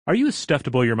Are you a Stuff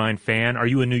to Blow Your Mind fan? Are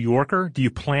you a New Yorker? Do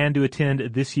you plan to attend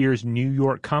this year's New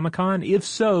York Comic-Con? If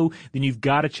so, then you've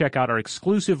got to check out our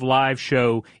exclusive live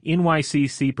show,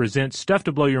 NYCC Presents Stuff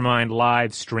to Blow Your Mind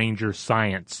Live Stranger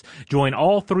Science. Join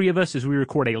all three of us as we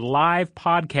record a live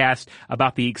podcast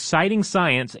about the exciting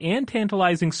science and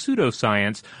tantalizing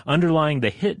pseudoscience underlying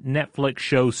the hit Netflix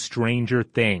show Stranger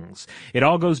Things. It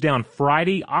all goes down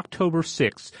Friday, October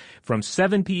 6th from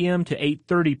 7 p.m. to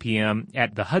 8:30 p.m.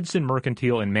 at the Hudson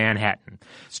Mercantile in Manhattan.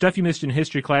 Stuff You Missed in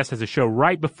History class has a show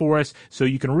right before us, so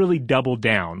you can really double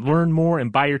down. Learn more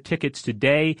and buy your tickets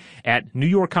today at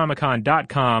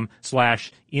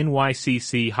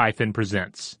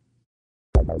newyorkcomiccon.com/NYCC-presents.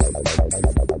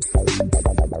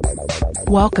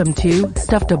 Welcome to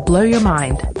Stuff to Blow Your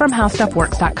Mind from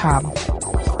HowStuffWorks.com.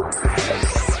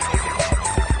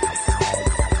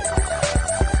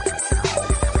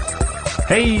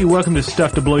 Hey, welcome to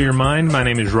Stuff to Blow Your Mind. My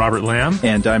name is Robert Lamb.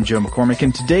 And I'm Joe McCormick,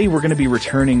 and today we're going to be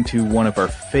returning to one of our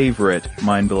favorite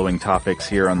mind-blowing topics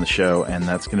here on the show, and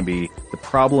that's going to be the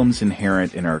problems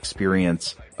inherent in our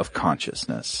experience of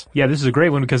consciousness. Yeah, this is a great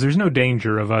one because there's no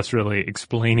danger of us really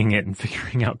explaining it and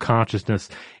figuring out consciousness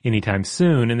anytime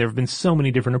soon, and there have been so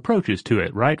many different approaches to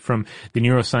it, right? From the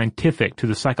neuroscientific to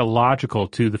the psychological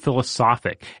to the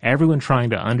philosophic, everyone trying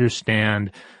to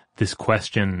understand this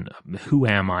question, who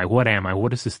am I? What am I?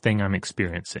 What is this thing I'm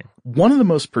experiencing? One of the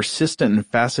most persistent and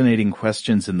fascinating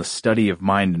questions in the study of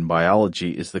mind and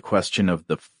biology is the question of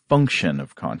the function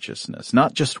of consciousness.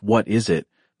 Not just what is it,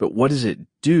 but what does it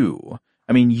do?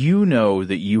 I mean, you know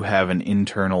that you have an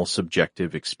internal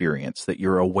subjective experience, that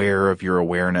you're aware of your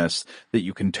awareness, that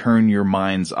you can turn your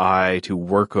mind's eye to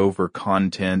work over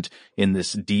content in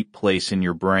this deep place in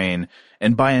your brain.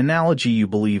 And by analogy, you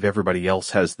believe everybody else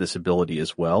has this ability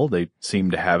as well. They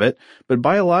seem to have it. But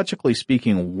biologically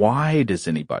speaking, why does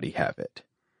anybody have it?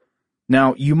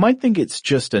 Now, you might think it's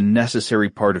just a necessary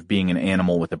part of being an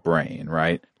animal with a brain,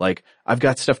 right? Like, I've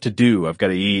got stuff to do. I've got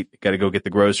to eat, got to go get the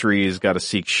groceries, got to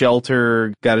seek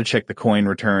shelter, got to check the coin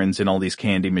returns in all these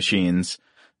candy machines.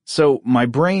 So my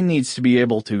brain needs to be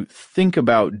able to think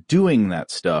about doing that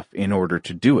stuff in order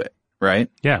to do it, right?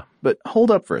 Yeah. But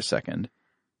hold up for a second.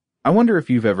 I wonder if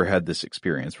you've ever had this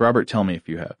experience. Robert, tell me if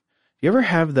you have. You ever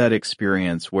have that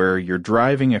experience where you're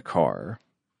driving a car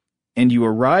and you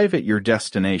arrive at your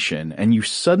destination and you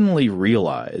suddenly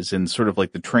realize, in sort of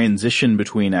like the transition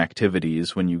between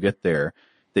activities when you get there,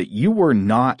 that you were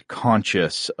not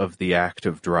conscious of the act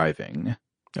of driving?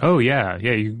 Oh, yeah.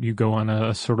 Yeah, you go on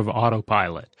a sort of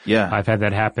autopilot. Yeah. I've had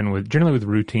that happen generally with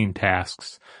routine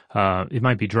tasks. It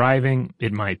might be driving.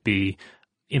 It might be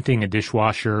emptying a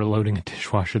dishwasher, loading a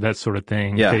dishwasher, that sort of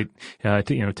thing. Yeah.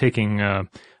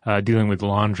 Dealing with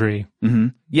laundry. Mm-hmm.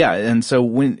 Yeah, and so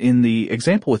when in the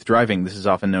example with driving, this is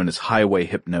often known as highway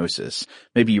hypnosis.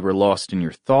 Maybe you were lost in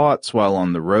your thoughts while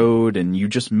on the road, and you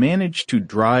just managed to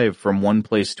drive from one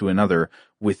place to another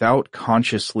without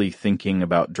consciously thinking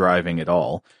about driving at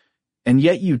all. And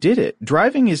yet you did it.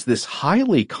 Driving is this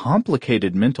highly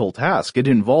complicated mental task. It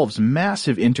involves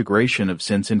massive integration of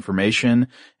sense information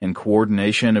and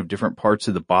coordination of different parts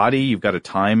of the body. You've got to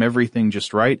time everything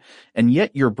just right. And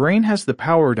yet your brain has the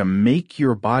power to make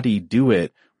your body do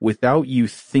it without you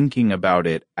thinking about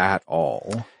it at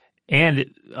all.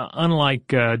 And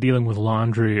unlike dealing with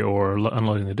laundry or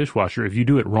unloading the dishwasher, if you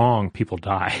do it wrong, people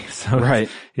die. So right.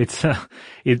 I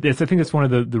think that's one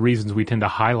of the reasons we tend to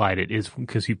highlight it, is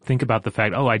because you think about the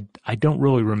fact, I don't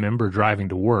really remember driving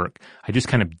to work. I just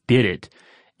kind of did it.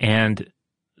 And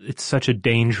it's such a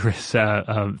dangerous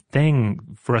thing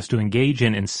for us to engage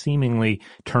in and seemingly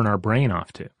turn our brain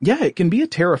off to. Yeah, it can be a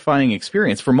terrifying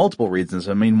experience for multiple reasons.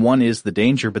 I mean, one is the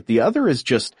danger, but the other is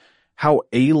just how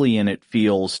alien it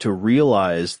feels to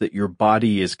realize that your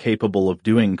body is capable of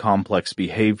doing complex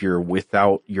behavior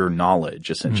without your knowledge,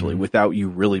 essentially, without you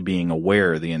really being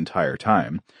aware the entire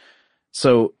time.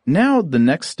 So now the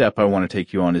next step I want to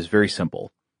take you on is very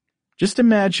simple. Just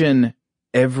imagine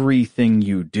everything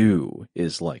you do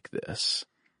is like this.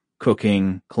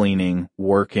 Cooking, cleaning,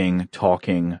 working,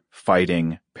 talking,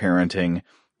 fighting, parenting.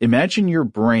 Imagine your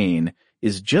brain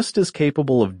is just as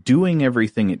capable of doing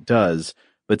everything it does,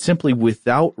 but simply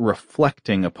without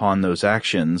reflecting upon those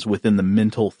actions within the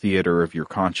mental theater of your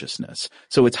consciousness.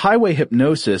 So it's highway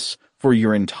hypnosis for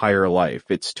your entire life.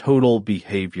 It's total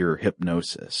behavior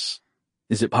hypnosis.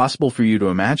 Is it possible for you to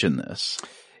imagine this?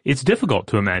 It's difficult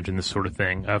to imagine this sort of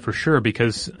thing, for sure,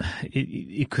 because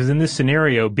in this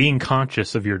scenario, being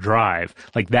conscious of your drive,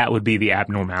 like that would be the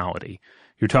abnormality.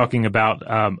 You're talking about,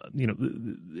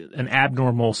 an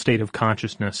abnormal state of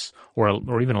consciousness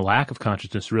or even a lack of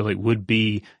consciousness really would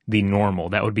be the normal.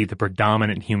 That would be the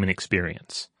predominant human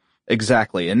experience.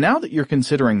 Exactly. And now that you're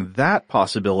considering that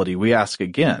possibility, we ask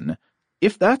again,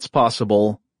 if that's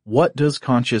possible, what does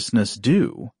consciousness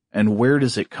do? And where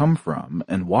does it come from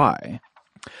and why?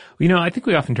 I think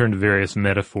we often turn to various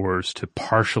metaphors to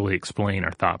partially explain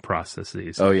our thought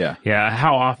processes. Oh, yeah. Yeah.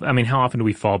 How often do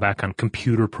we fall back on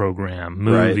computer program,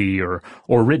 movie, or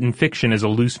written fiction as a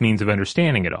loose means of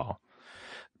understanding it all?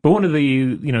 But one of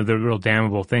the real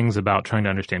damnable things about trying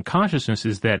to understand consciousness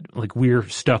is that, like, we're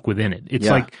stuck within it. It's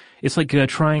like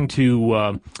trying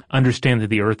to understand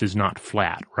that the earth is not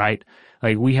flat, right?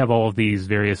 Like, we have all of these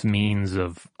various means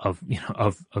of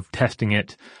testing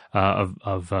it,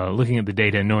 looking at the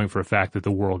data and knowing for a fact that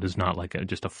the world is not like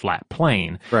just a flat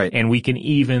plane. Right. And we can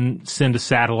even send a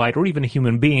satellite or even a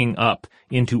human being up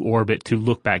into orbit to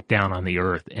look back down on the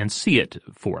earth and see it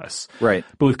for us. Right.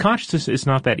 But with consciousness, it's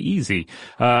not that easy.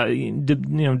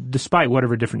 Despite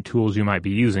whatever different tools you might be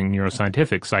using,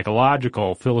 neuroscientific,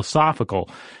 psychological,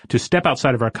 philosophical, to step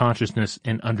outside of our consciousness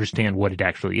and understand what it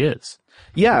actually is.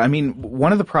 Yeah, I mean,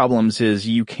 one of the problems is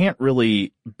you can't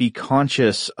really be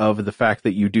conscious of the fact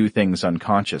that you do things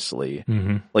unconsciously.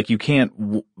 Mm-hmm. Like, you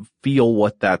can't feel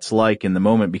what that's like in the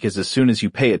moment, because as soon as you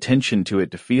pay attention to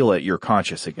it to feel it, you're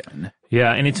conscious again.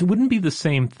 Yeah, and it wouldn't be the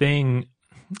same thing,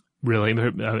 really,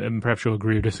 perhaps you'll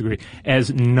agree or disagree,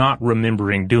 as not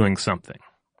remembering doing something.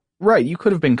 Right, you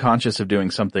could have been conscious of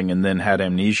doing something and then had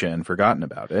amnesia and forgotten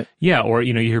about it. Yeah, or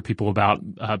you hear people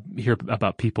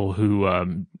about people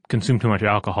who consume too much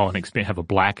alcohol and have a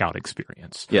blackout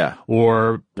experience. Yeah,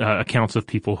 or accounts of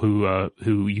people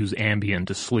who use Ambien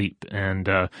to sleep and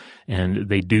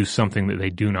they do something that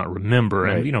they do not remember,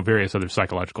 right. And various other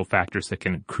psychological factors that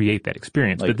can create that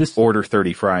experience. Like, but this order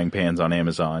 30 frying pans on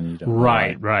Amazon. You don't know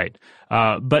right.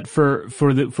 But for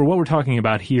what we're talking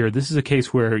about here, this is a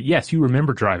case where, yes, you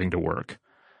remember driving to work,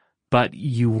 but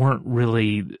you weren't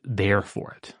really there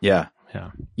for it. Yeah.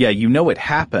 Yeah, it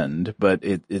happened, but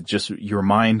it just, your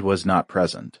mind was not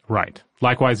present. Right.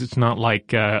 Likewise, it's not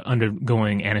like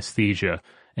undergoing anesthesia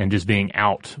and just being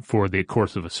out for the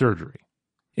course of a surgery.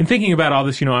 In thinking about all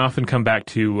this, I often come back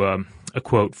to a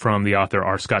quote from the author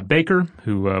R. Scott Baker,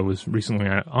 who was recently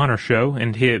on our show,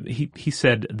 and he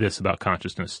said this about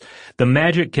consciousness: "The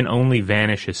magic can only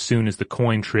vanish as soon as the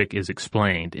coin trick is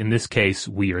explained. In this case,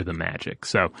 we are the magic."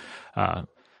 So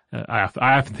I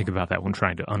often think about that when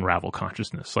trying to unravel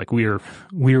consciousness. Like, we're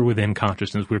within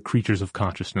consciousness, we're creatures of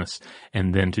consciousness,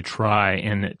 and then to try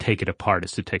and take it apart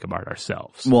is to take apart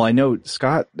ourselves. Well, I know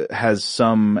Scott has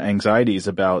some anxieties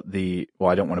about I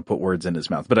don't want to put words in his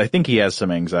mouth, but I think he has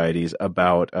some anxieties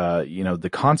about, the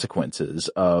consequences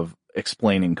of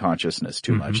explaining consciousness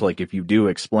too much. Like, if you do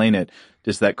explain it,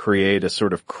 does that create a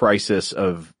sort of crisis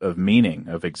of meaning,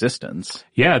 of existence?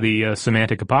 Yeah, the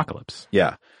semantic apocalypse.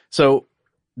 Yeah. So,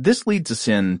 this leads us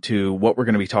into what we're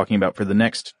going to be talking about for the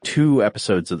next 2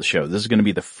 episodes of the show. This is going to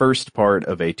be the first part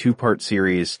of a 2-part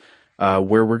series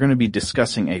where we're going to be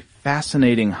discussing a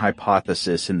fascinating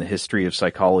hypothesis in the history of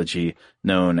psychology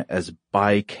known as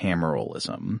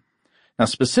bicameralism. Now,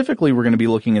 specifically, we're going to be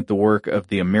looking at the work of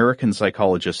the American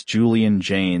psychologist Julian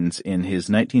Jaynes in his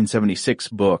 1976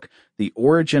 book, The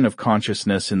Origin of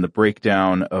Consciousness and the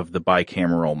Breakdown of the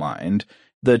Bicameral Mind.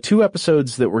 The 2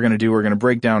 episodes that we're going to do are going to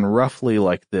break down roughly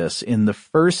like this. In the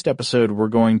first episode, we're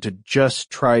going to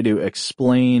just try to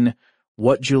explain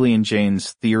what Julian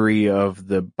Jaynes' theory of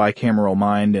the bicameral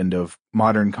mind and of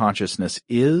modern consciousness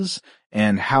is,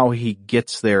 and how he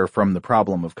gets there from the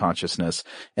problem of consciousness.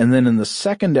 And then in the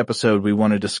second episode, we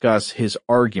want to discuss his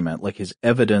argument, like his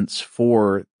evidence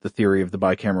for the theory of the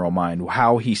bicameral mind,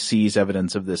 how he sees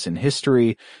evidence of this in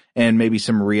history, and maybe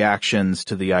some reactions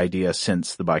to the idea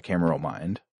since the bicameral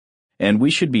mind. And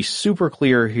we should be super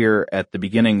clear here at the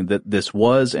beginning that this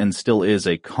was and still is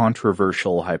a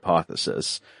controversial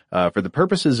hypothesis. For the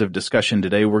purposes of discussion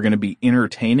today, we're going to be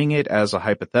entertaining it as a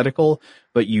hypothetical,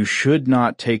 but you should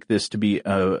not take this to be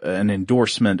an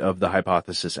endorsement of the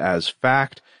hypothesis as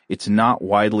fact. It's not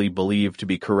widely believed to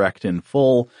be correct in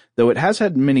full, though it has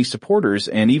had many supporters,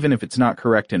 and even if it's not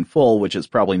correct in full, which it's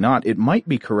probably not, it might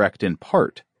be correct in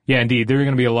part. Yeah, indeed. There are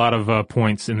going to be a lot of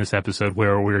points in this episode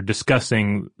where we're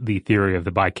discussing the theory of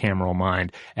the bicameral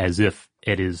mind as if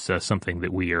it is something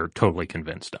that we are totally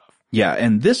convinced of. Yeah,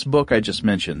 and this book I just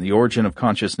mentioned, The Origin of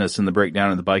Consciousness and the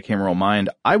Breakdown of the Bicameral Mind,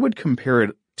 I would compare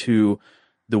it to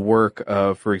the work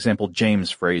of, for example, James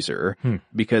Frazer,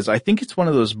 because I think it's one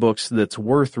of those books that's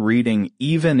worth reading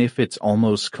even if it's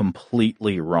almost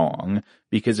completely wrong,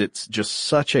 because it's just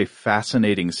such a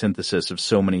fascinating synthesis of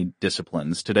so many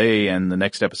disciplines. Today and the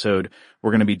next episode,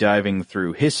 we're going to be diving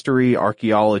through history,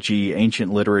 archaeology,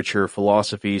 ancient literature,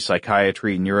 philosophy,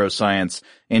 psychiatry, neuroscience,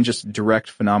 and just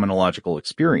direct phenomenological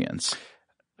experience.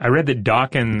 I read that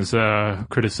Dawkins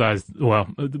criticized, well,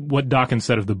 what Dawkins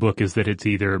said of the book is that it's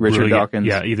either Richard brilliant, Dawkins.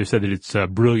 yeah, either said that it's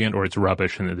brilliant or it's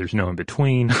rubbish and that there's no in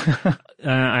between.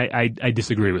 I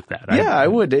disagree with that. I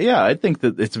would. Yeah, I think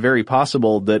that it's very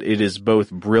possible that it is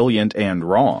both brilliant and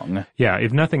wrong. Yeah,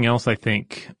 if nothing else, I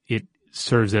think it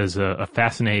serves as a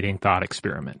fascinating thought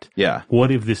experiment. Yeah.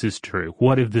 What if this is true?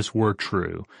 What if this were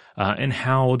true? And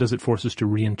how does it force us to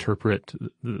reinterpret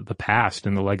the past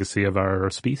and the legacy of our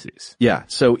species? Yeah.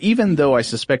 So even though I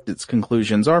suspect its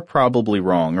conclusions are probably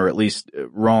wrong, or at least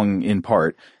wrong in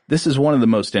part, this is one of the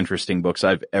most interesting books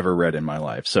I've ever read in my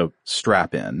life. So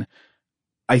strap in.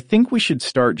 I think we should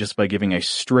start just by giving a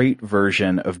straight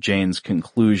version of Jane's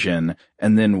conclusion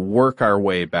and then work our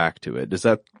way back to it. Does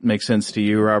that make sense to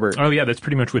you, Robert? Oh, yeah, that's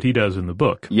pretty much what he does in the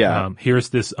book. Yeah. Here's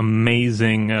this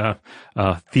amazing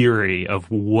theory of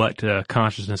what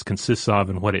consciousness consists of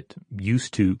and what it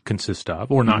used to consist of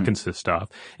or not consist of,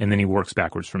 and then he works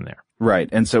backwards from there. Right.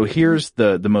 And so here's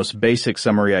the most basic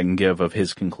summary I can give of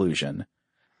his conclusion.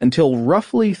 Until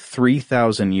roughly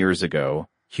 3,000 years ago,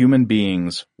 human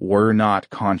beings were not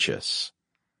conscious.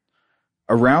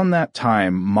 Around that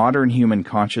time, modern human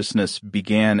consciousness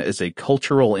began as a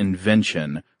cultural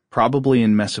invention, probably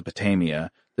in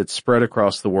Mesopotamia, that spread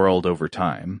across the world over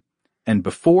time. And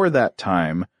before that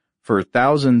time, for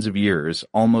thousands of years,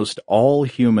 almost all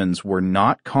humans were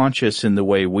not conscious in the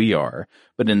way we are,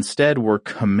 but instead were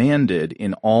commanded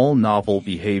in all novel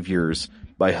behaviors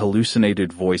by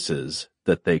hallucinated voices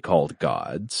that they called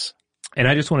gods. And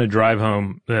I just want to drive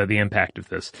home the impact of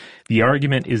this. The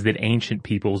argument is that ancient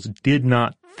peoples did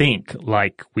not think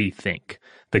like we think.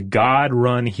 The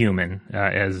God-run human,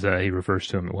 as he refers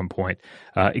to him at one point,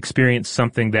 experienced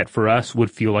something that for us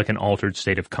would feel like an altered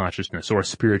state of consciousness or a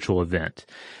spiritual event,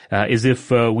 as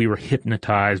if we were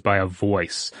hypnotized by a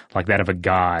voice like that of a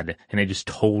god, and it just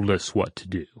told us what to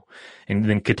do. And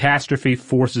then catastrophe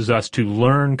forces us to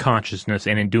learn consciousness,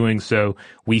 and in doing so,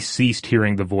 we ceased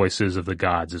hearing the voices of the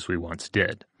gods as we once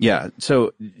did. Yeah,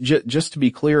 so just to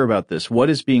be clear about this, what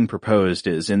is being proposed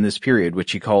is in this period,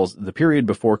 which he calls the period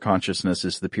before consciousness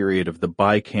is the period of the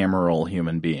bicameral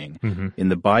human being. Mm-hmm. In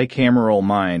the bicameral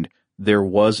mind, there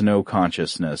was no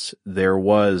consciousness. There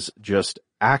was just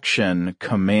action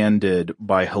commanded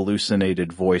by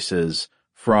hallucinated voices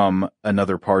from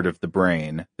another part of the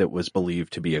brain that was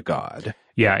believed to be a god.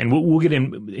 Yeah, and we'll get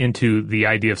into the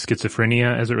idea of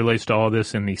schizophrenia as it relates to all of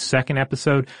this in the second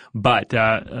episode, but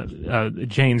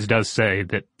Janes does say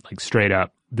that, like, straight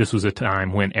up, this was a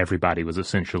time when everybody was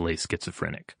essentially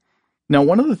schizophrenic. Now,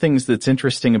 one of the things that's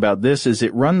interesting about this is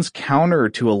it runs counter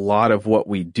to a lot of what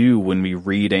we do when we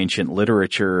read ancient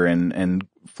literature and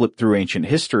flip through ancient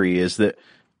history, is that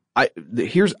I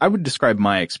would describe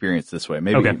my experience this way.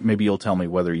 Maybe you'll tell me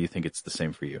whether you think it's the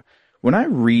same for you. When I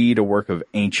read a work of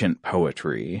ancient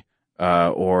poetry,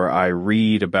 or I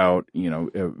read about,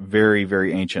 very,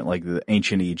 very ancient, like the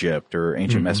ancient Egypt or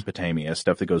ancient Mesopotamia,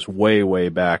 stuff that goes way, way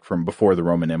back from before the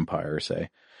Roman Empire, say,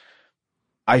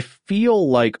 I feel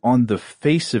like on the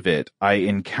face of it, I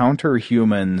encounter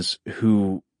humans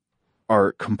who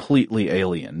are completely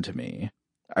alien to me.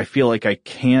 I feel like I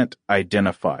can't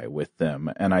identify with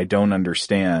them, and I don't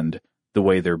understand the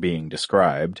way they're being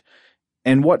described.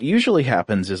 And what usually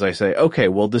happens is I say, okay,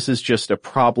 well, this is just a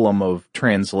problem of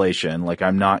translation. Like,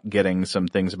 I'm not getting some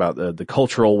things about the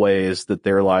cultural ways that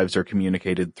their lives are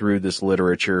communicated through this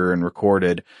literature and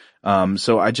recorded.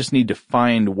 So I just need to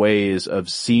find ways of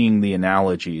seeing the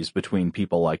analogies between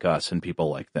people like us and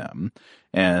people like them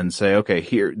and say, okay,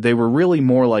 here, they were really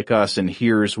more like us, and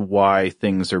here's why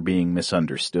things are being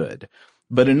misunderstood.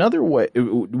 But another way,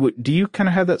 do you kind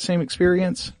of have that same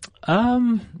experience?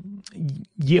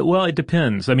 Yeah, well, it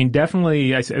depends. I mean,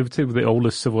 definitely, I would say the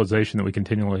oldest civilization that we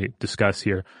continually discuss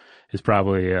here is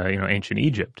probably, ancient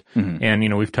Egypt. Mm-hmm.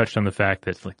 And, we've touched on the fact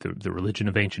that, like, the religion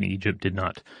of ancient Egypt did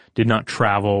not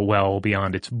travel well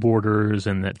beyond its borders,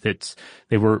 and that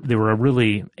they were a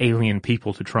really alien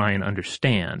people to try and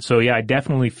understand. So, yeah, I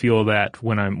definitely feel that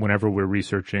whenever we're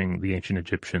researching the ancient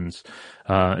Egyptians,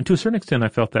 and to a certain extent, I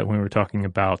felt that when we were talking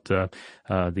about,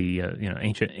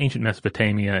 ancient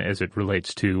Mesopotamia as it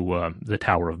relates to, the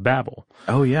Tower of Babel.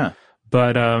 Oh, yeah.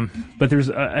 But I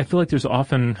feel like there's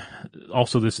often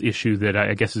also this issue that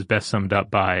I guess is best summed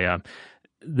up by,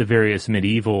 the various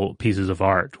medieval pieces of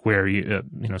art where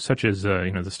such as,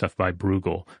 the stuff by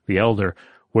Bruegel, the Elder,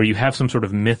 where you have some sort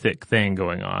of mythic thing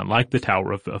going on, like the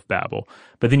Tower of Babel,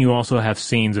 but then you also have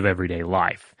scenes of everyday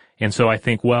life. And so I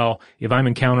think, well, if I'm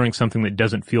encountering something that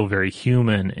doesn't feel very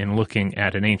human and looking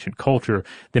at an ancient culture,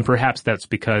 then perhaps that's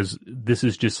because this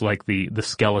is just like the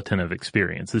skeleton of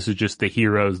experience. This is just the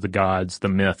heroes, the gods, the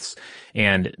myths,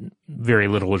 and very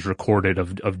little is recorded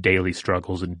of daily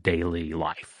struggles and daily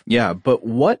life. Yeah, but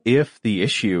what if the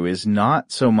issue is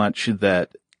not so much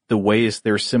that the ways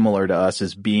they're similar to us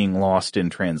is being lost in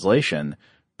translation,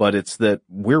 but it's that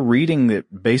we're reading it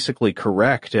basically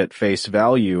correct at face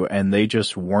value and they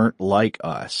just weren't like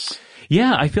us.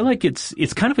 Yeah, I feel like it's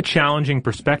kind of a challenging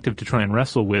perspective to try and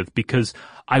wrestle with, because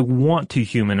I want to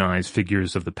humanize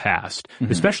figures of the past,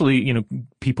 especially,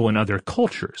 people in other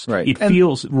cultures. Right. It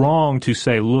feels wrong to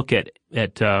say, look at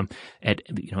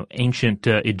ancient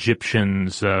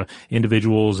Egyptians,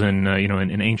 individuals in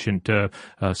ancient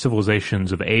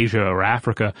civilizations of Asia or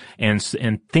Africa, and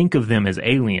think of them as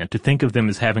alien, to think of them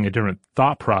as having a different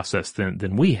thought process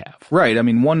than we have. Right. I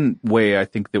mean, one way I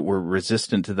think that we're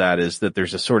resistant to that is that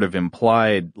there's a sort of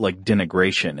implied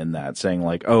denigration in that, saying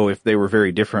oh, if they were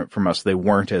very different from us, they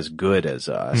weren't as good as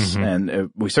us.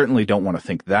 And we certainly don't want to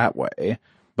think that way,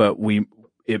 but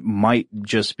it might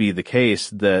just be the case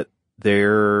that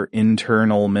their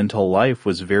internal mental life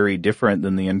was very different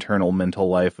than the internal mental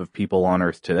life of people on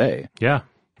Earth today. Yeah.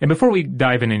 And before we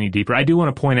dive in any deeper, I do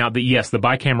want to point out that, yes, the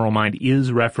bicameral mind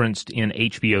is referenced in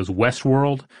HBO's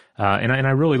Westworld, and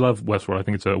I really love Westworld. I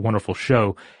think it's a wonderful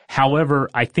show. However,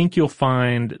 I think you'll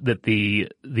find that the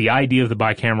idea of the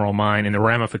bicameral mind and the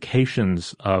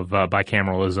ramifications of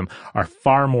bicameralism are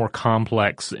far more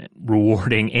complex,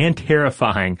 rewarding, and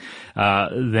terrifying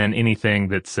than anything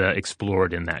that's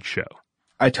explored in that show.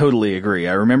 I totally agree.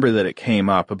 I remember that it came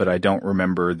up, but I don't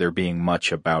remember there being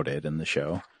much about it in the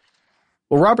show.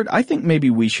 Well, Robert, I think maybe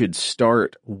we should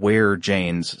start where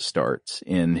Jaynes starts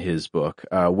in his book,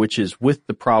 which is with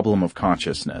the problem of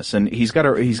consciousness. And he's got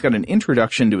an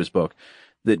introduction to his book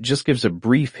that just gives a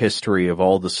brief history of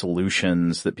all the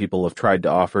solutions that people have tried to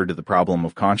offer to the problem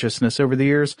of consciousness over the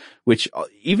years, which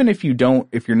even if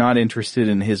you're not interested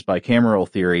in his bicameral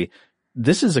theory,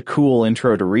 this is a cool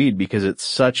intro to read because it's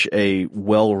such a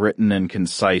well-written and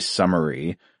concise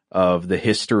summary of the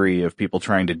history of people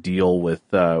trying to deal with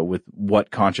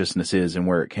what consciousness is and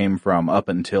where it came from up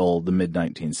until the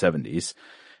mid-1970s.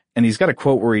 And he's got a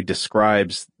quote where he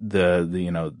describes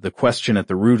the question at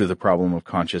the root of the problem of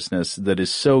consciousness that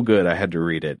is so good I had to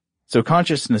read it. So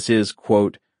consciousness is,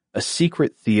 quote, a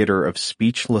secret theater of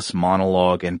speechless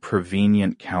monologue and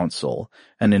prevenient counsel,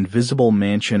 an invisible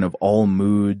mansion of all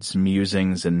moods,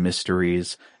 musings, and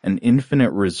mysteries, an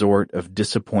infinite resort of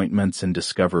disappointments and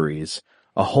discoveries,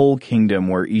 a whole kingdom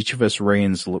where each of us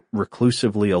reigns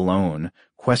reclusively alone,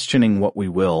 questioning what we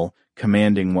will,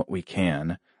 commanding what we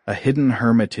can, a hidden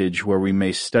hermitage where we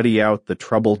may study out the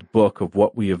troubled book of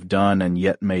what we have done and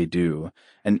yet may do,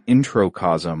 an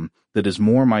introcosm that is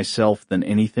more myself than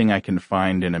anything I can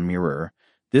find in a mirror,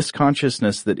 this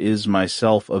consciousness that is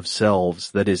myself of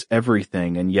selves, that is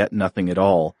everything and yet nothing at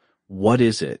all. What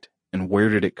is it, and where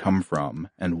did it come from,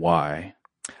 and why?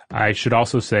 I should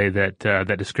also say that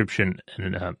that description,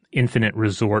 an infinite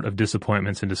resort of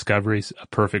disappointments and discoveries, a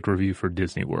perfect review for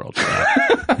Disney World.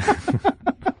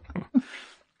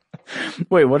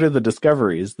 Wait, what are the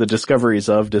discoveries? The discoveries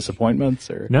of disappointments,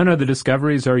 or no? The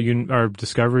discoveries are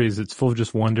discoveries. It's full of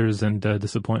just wonders and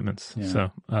disappointments. Yeah.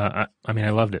 So, I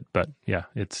loved it, but yeah,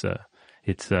 it's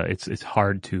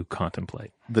hard to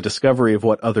contemplate. The discovery of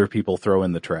what other people throw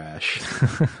in the trash.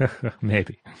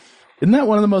 Maybe. Isn't that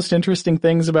one of the most interesting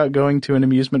things about going to an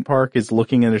amusement park is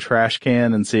looking in a trash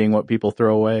can and seeing what people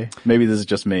throw away? Maybe this is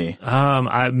just me.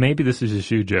 Maybe this is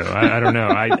just you, Joe. I don't know.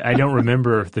 I don't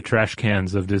remember the trash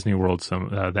cans of Disney World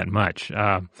that much.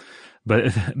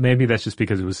 But maybe that's just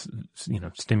because it was,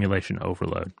 stimulation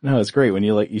overload. No, it's great when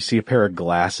you see a pair of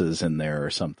glasses in there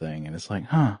or something and it's like,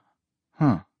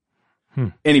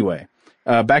 Anyway,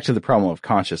 back to the problem of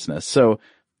consciousness. So,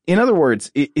 in other words,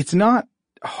 it's not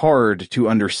hard to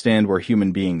understand where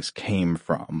human beings came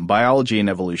from. Biology and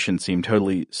evolution seem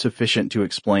totally sufficient to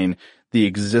explain the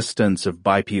existence of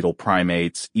bipedal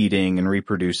primates eating and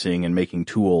reproducing and making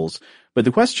tools. But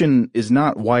the question is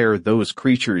not why are those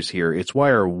creatures here? It's why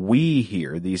are we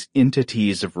here, these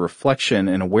entities of reflection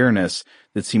and awareness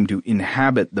that seem to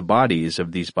inhabit the bodies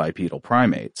of these bipedal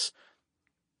primates.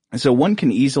 So one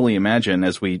can easily imagine,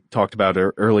 as we talked about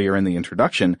earlier in the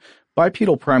introduction,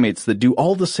 bipedal primates that do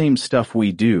all the same stuff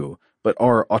we do, but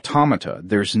are automata.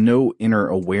 There's no inner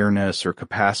awareness or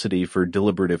capacity for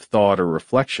deliberative thought or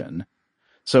reflection.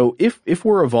 So if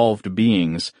we're evolved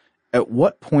beings, at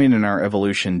what point in our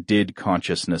evolution did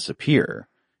consciousness appear?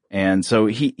 And so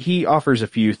he offers a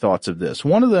few thoughts of this.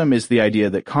 One of them is the idea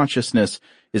that consciousness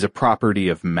is a property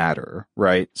of matter,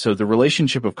 right? So the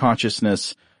relationship of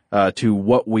consciousness to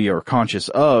what we are conscious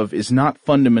of is not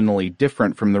fundamentally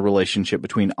different from the relationship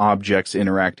between objects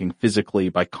interacting physically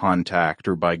by contact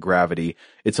or by gravity.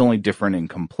 It's only different in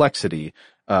complexity.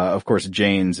 Of course,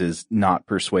 Jaynes is not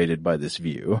persuaded by this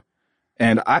view.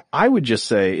 And I would just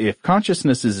say if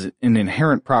consciousness is an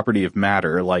inherent property of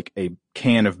matter, like a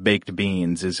can of baked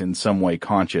beans is in some way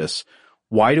conscious,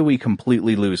 why do we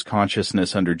completely lose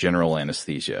consciousness under general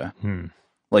anesthesia?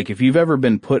 Like, if you've ever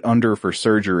been put under for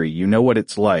surgery, you know what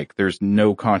it's like. There's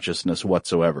no consciousness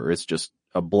whatsoever. It's just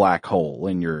a black hole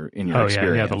in your experience.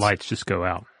 Yeah, the lights just go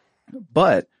out.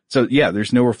 But, so yeah,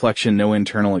 there's no reflection, no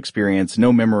internal experience,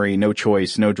 no memory, no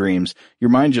choice, no dreams. Your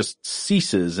mind just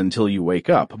ceases until you wake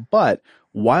up. But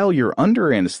while you're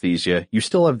under anesthesia, you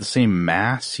still have the same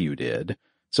mass you did.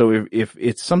 So if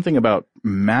it's something about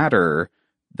matter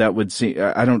that would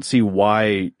I don't see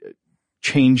why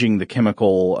changing the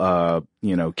chemicals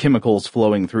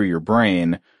flowing through your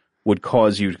brain would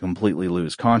cause you to completely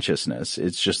lose consciousness.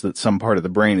 It's just that some part of the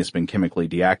brain has been chemically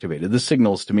deactivated. This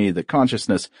signals to me that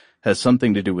consciousness has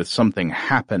something to do with something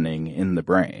happening in the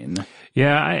brain.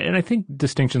 Yeah, and I think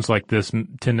distinctions like this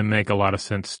tend to make a lot of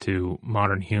sense to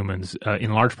modern humans,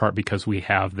 in large part because we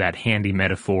have that handy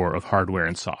metaphor of hardware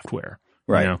and software.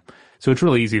 Right. You know? So it's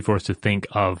really easy for us to think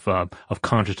of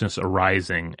consciousness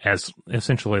arising as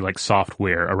essentially like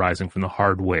software arising from the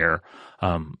hardware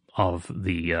of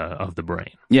the brain.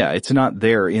 Yeah, it's not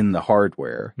there in the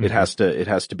hardware. Mm-hmm. It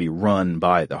has to be run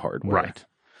by the hardware. Right.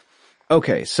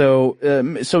 Okay, so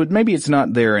maybe it's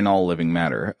not there in all living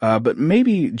matter, but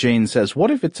maybe Jaynes says,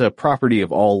 what if it's a property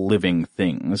of all living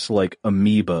things, like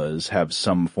amoebas have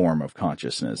some form of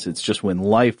consciousness? It's just when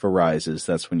life arises,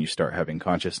 that's when you start having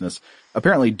consciousness.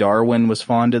 Apparently Darwin was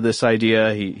fond of this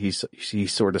idea. He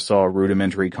sort of saw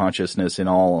rudimentary consciousness in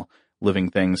all living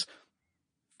things.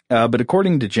 But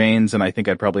according to Jaynes, and I think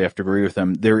I'd probably have to agree with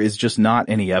him, there is just not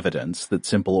any evidence that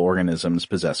simple organisms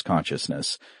possess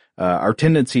consciousness. Our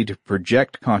tendency to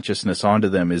project consciousness onto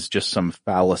them is just some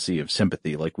fallacy of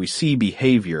sympathy. Like, we see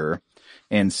behavior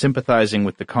and sympathizing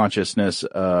with the consciousness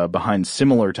behind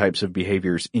similar types of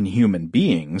behaviors in human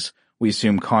beings, we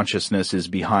assume consciousness is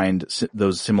behind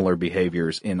those similar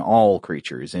behaviors in all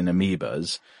creatures, in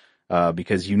amoebas,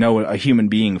 because a human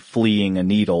being fleeing a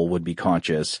needle would be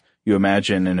conscious. You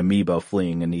imagine an amoeba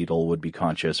fleeing a needle would be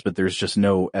conscious, but there's just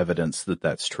no evidence that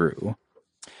that's true.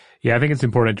 Yeah, I think it's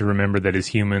important to remember that as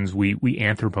humans, we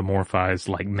anthropomorphize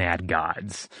like mad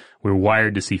gods. We're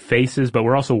wired to see faces, but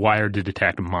we're also wired to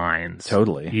detect minds.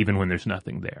 Totally. Even when there's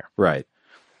nothing there. Right.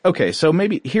 Okay, so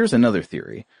maybe here's another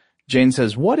theory. Jaynes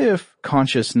says, what if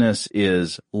consciousness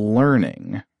is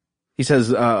learning? He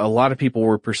says a lot of people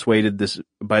were persuaded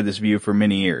by this view for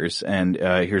many years, and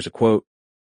here's a quote.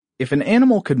 If an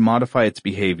animal could modify its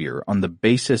behavior on the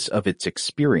basis of its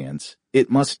experience, it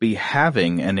must be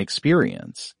having an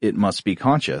experience. It must be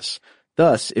conscious.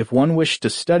 Thus, if one wished to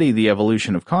study the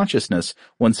evolution of consciousness,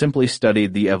 one simply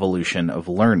studied the evolution of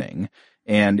learning.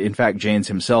 And in fact, Jaynes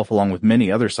himself, along with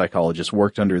many other psychologists,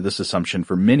 worked under this assumption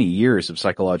for many years of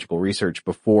psychological research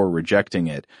before rejecting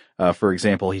it. For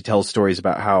example, he tells stories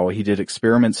about how he did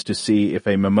experiments to see if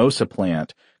a mimosa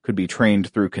plant could be trained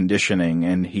through conditioning,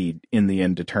 and he, in the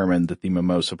end, determined that the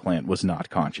mimosa plant was not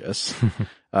conscious.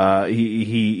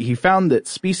 He found that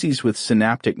species with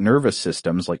synaptic nervous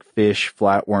systems, like fish,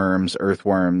 flatworms,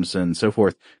 earthworms, and so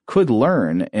forth, could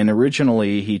learn, and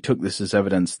originally he took this as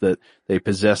evidence that they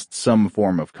possessed some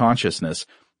form of consciousness,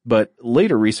 but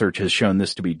later research has shown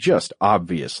this to be just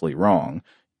obviously wrong.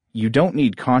 You don't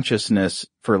need consciousness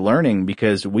for learning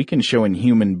because we can show in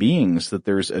human beings that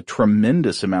there's a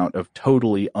tremendous amount of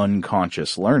totally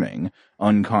unconscious learning,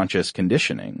 unconscious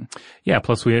conditioning. Yeah,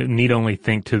 plus we need only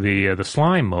think to the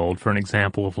slime mold for an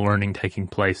example of learning taking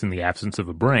place in the absence of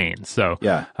a brain. So,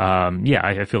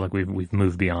 I feel like we've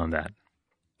moved beyond that.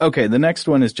 Okay, the next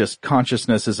one is just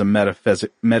consciousness is a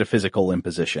metaphysical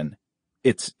imposition.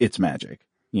 It's magic.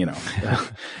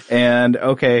 And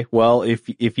okay, well,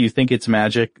 if you think it's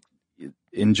magic,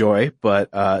 enjoy, but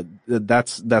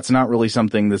that's not really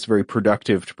something that's very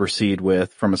productive to proceed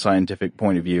with from a scientific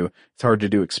point of view. It's hard to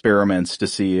do experiments to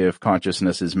see if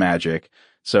consciousness is magic.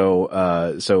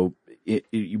 So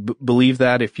you believe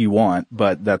that if you want,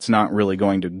 but that's not really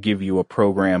going to give you a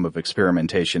program of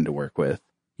experimentation to work with.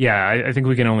 Yeah, I think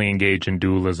we can only engage in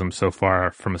dualism so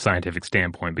far from a scientific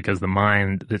standpoint because the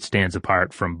mind that stands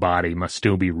apart from body must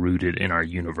still be rooted in our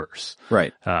universe.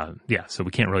 Right. So we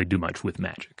can't really do much with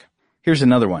magic. Here's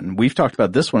another one. We've talked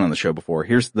about this one on the show before.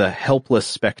 Here's the helpless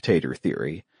spectator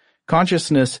theory.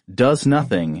 Consciousness does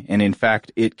nothing, and in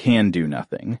fact, it can do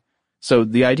nothing. So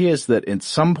the idea is that at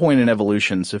some point in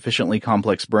evolution, sufficiently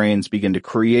complex brains begin to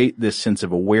create this sense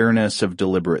of awareness of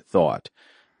deliberate thought.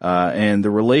 And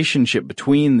the relationship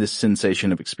between this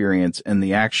sensation of experience and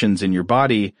the actions in your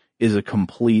body is a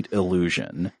complete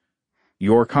illusion.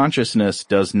 Your consciousness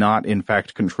does not, in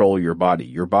fact, control your body.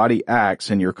 Your body acts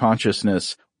and your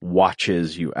consciousness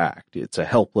watches you act. It's a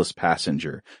helpless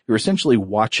passenger. You're essentially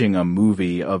watching a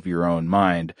movie of your own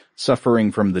mind,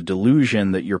 suffering from the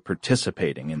delusion that you're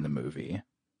participating in the movie.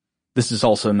 This is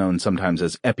also known sometimes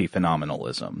as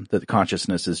epiphenomenalism, that the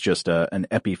consciousness is just an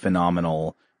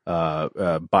epiphenomenal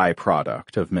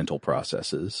byproduct of mental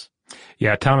processes.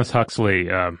 Yeah, Thomas Huxley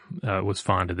was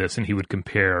fond of this, and he would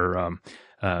compare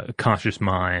conscious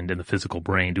mind and the physical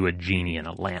brain to a genie in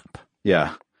a lamp.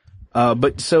 Yeah.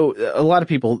 But so a lot of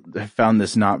people have found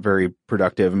this not very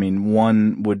productive. I mean,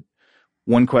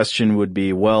 one question would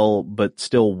be, well, but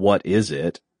still, what is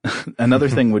it? Another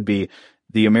thing would be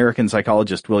the American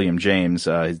psychologist William James,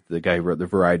 the guy who wrote The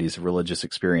Varieties of Religious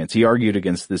Experience. He argued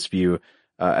against this view,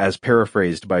 as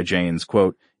paraphrased by James,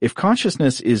 quote, "If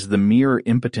consciousness is the mere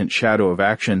impotent shadow of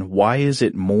action, why is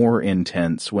it more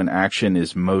intense when action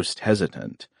is most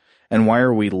hesitant? And why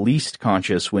are we least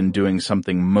conscious when doing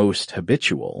something most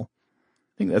habitual?"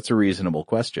 I think that's a reasonable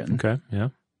question. Okay, yeah.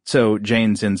 So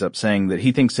James ends up saying that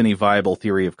he thinks any viable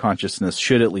theory of consciousness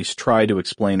should at least try to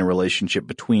explain a relationship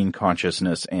between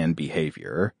consciousness and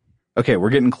behavior. Okay, we're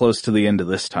getting close to the end of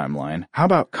this timeline. How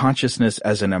about consciousness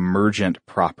as an emergent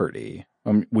property?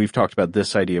 We've talked about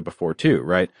this idea before too,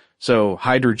 right? So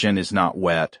hydrogen is not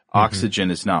wet,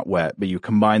 oxygen is not wet, but you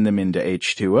combine them into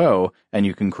H2O and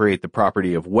you can create the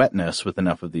property of wetness with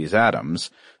enough of these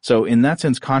atoms. So in that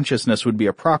sense, consciousness would be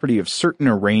a property of certain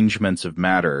arrangements of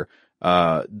matter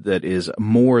that is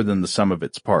more than the sum of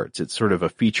its parts. It's sort of a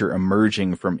feature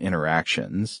emerging from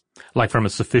interactions. Like from a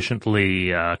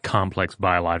sufficiently complex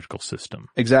biological system.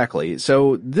 Exactly.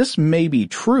 So this may be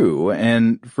true,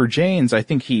 and for Jaynes, I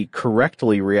think he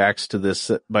correctly reacts to this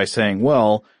by saying,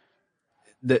 well,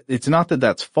 it's not that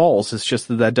that's false, it's just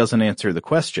that that doesn't answer the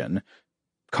question.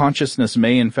 Consciousness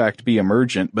may in fact be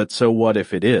emergent, but so what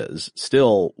if it is?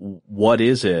 Still, what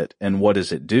is it and what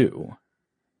does it do?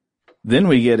 Then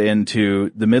we get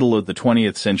into the middle of the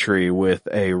 20th century with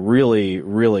a really,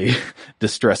 really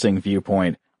distressing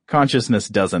viewpoint. Consciousness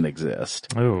doesn't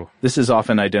exist. Oh. This is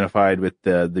often identified with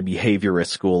the behaviorist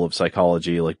school of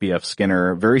psychology, like B.F.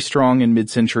 Skinner, very strong in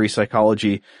mid-century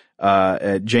psychology.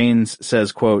 Jaynes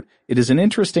says, quote, "It is an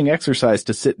interesting exercise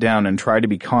to sit down and try to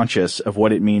be conscious of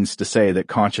what it means to say that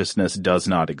consciousness does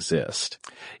not exist."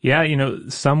 Yeah,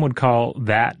 some would call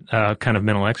that kind of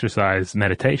mental exercise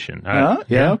meditation.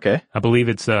 Yeah, okay. I believe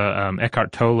it's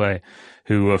Eckhart Tolle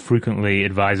who frequently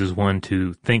advises one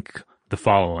to think the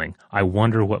following: I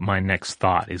wonder what my next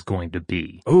thought is going to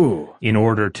be. Ooh. In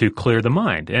order to clear the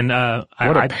mind. And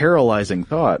what a paralyzing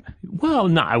thought. Well,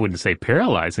 no, I wouldn't say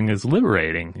paralyzing. It's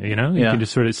liberating. You can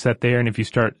just sort of sit there, and if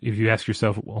you ask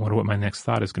yourself, well, I wonder what my next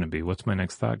thought is going to be. What's my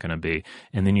next thought going to be?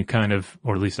 And then you kind of,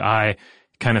 or at least I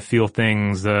kind of feel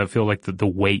things, feel like the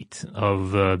weight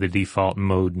of the default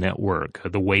mode network,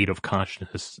 the weight of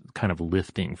consciousness kind of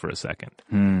lifting for a second.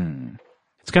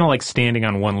 It's kind of like standing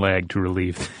on one leg to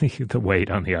relieve the weight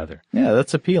on the other. Yeah,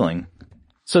 that's appealing.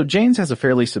 So Jaynes has a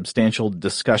fairly substantial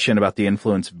discussion about the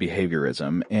influence of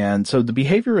behaviorism. And so the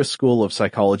behaviorist school of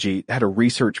psychology had a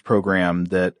research program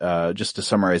that, just to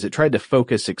summarize, it tried to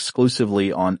focus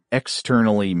exclusively on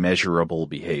externally measurable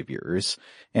behaviors.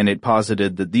 And it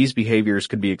posited that these behaviors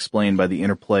could be explained by the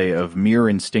interplay of mere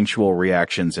instinctual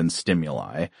reactions and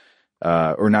stimuli.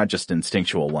 Or not just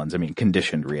instinctual ones,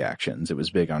 conditioned reactions. It was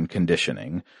big on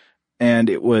conditioning. And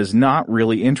it was not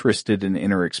really interested in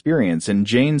inner experience. And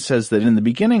Jaynes says that in the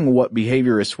beginning, what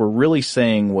behaviorists were really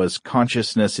saying was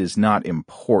consciousness is not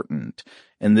important.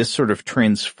 And this sort of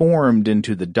transformed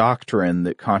into the doctrine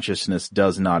that consciousness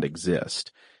does not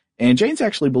exist. And Jaynes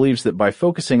actually believes that by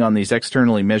focusing on these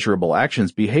externally measurable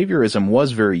actions, behaviorism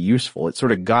was very useful. It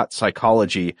sort of got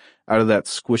psychology out of that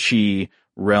squishy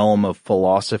realm of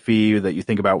philosophy that you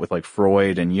think about with like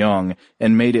Freud and Jung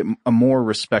and made it a more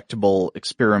respectable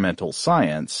experimental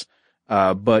science.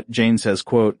 But Jaynes says,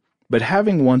 quote, "But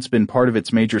having once been part of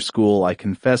its major school, I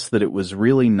confess that it was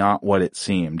really not what it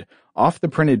seemed. Off the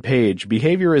printed page,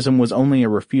 behaviorism was only a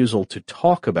refusal to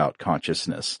talk about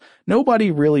consciousness.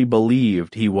 Nobody really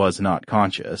believed he was not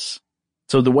conscious."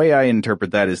 So the way I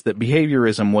interpret that is that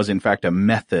behaviorism was in fact a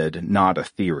method, not a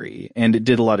theory. And it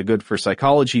did a lot of good for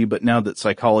psychology, but now that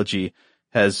psychology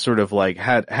has sort of like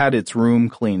had its room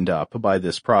cleaned up by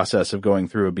this process of going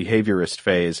through a behaviorist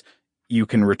phase, you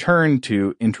can return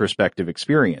to introspective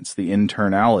experience, the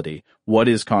internality. What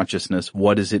is consciousness?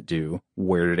 What does it do?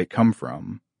 Where did it come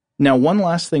from? Now, one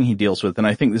last thing he deals with, and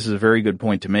I think this is a very good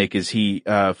point to make, is he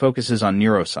focuses on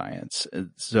neuroscience.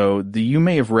 So you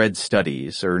may have read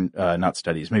studies, or not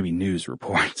studies, maybe news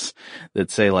reports that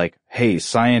say like, hey,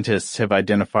 scientists have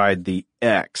identified the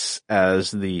X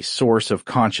as the source of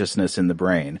consciousness in the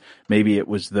brain. Maybe it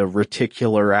was the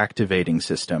reticular activating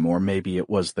system, or maybe it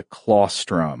was the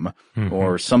claustrum,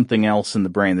 or something else in the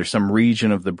brain. There's some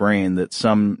region of the brain that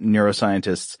some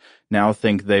neuroscientists now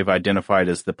think they've identified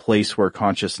as the place where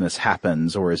consciousness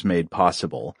happens or is made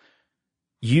possible.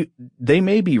 They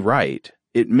may be right.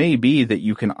 It may be that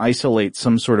you can isolate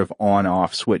some sort of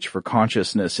on-off switch for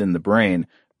consciousness in the brain,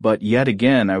 but yet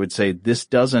again, I would say this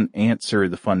doesn't answer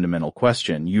the fundamental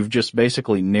question. You've just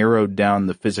basically narrowed down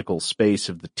the physical space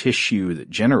of the tissue that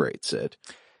generates it.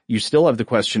 You still have the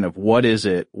question of what is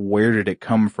it, where did it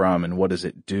come from, and what does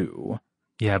it do?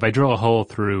 Yeah, if I drill a hole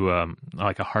through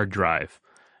like a hard drive,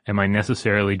 am I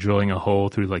necessarily drilling a hole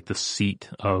through like the seat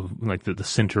of like the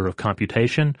center of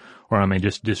computation, or am I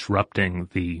just disrupting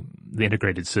the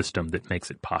integrated system that makes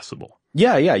it possible?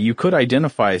 Yeah. You could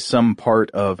identify some part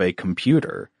of a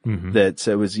computer that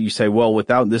you say, well,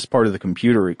 without this part of the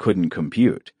computer, it couldn't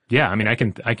compute. Yeah, I mean, I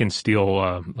can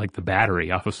steal like the battery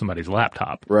off of somebody's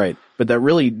laptop. Right. But that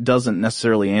really doesn't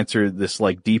necessarily answer this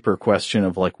like deeper question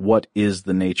of like, what is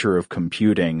the nature of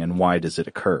computing and why does it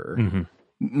occur?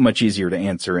 Much easier to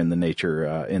answer in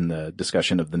the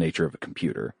discussion of the nature of a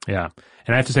computer. Yeah.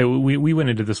 And I have to say, we went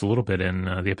into this a little bit in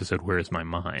the episode, Where is My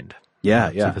Mind?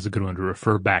 Yeah. So that's a good one to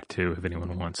refer back to if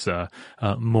anyone wants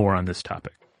more on this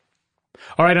topic.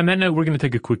 All right, on that note, we're going to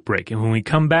take a quick break. And when we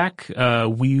come back,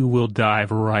 we will dive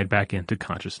right back into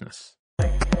consciousness. All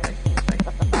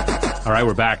right,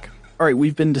 we're back. All right,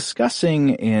 we've been discussing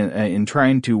in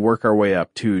trying to work our way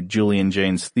up to Julian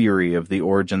Jaynes' theory of the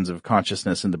origins of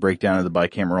consciousness and the breakdown of the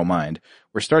bicameral mind.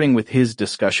 We're starting with his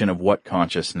discussion of what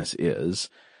consciousness is.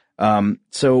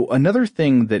 So another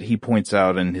thing that he points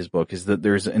out in his book is that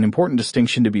there's an important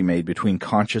distinction to be made between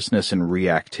consciousness and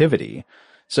reactivity.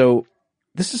 So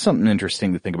this is something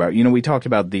interesting to think about. You know, we talked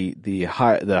about the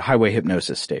highway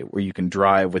hypnosis state where you can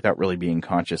drive without really being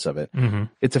conscious of it.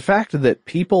 It's a fact that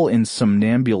people in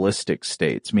somnambulistic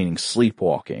states, meaning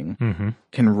sleepwalking,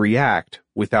 can react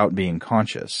without being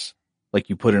conscious. Like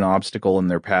you put an obstacle in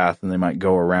their path and they might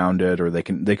go around it, or they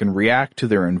can react to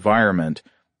their environment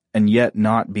and yet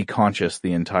not be conscious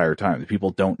the entire time. The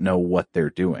people don't know what they're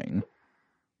doing.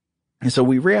 And so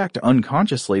we react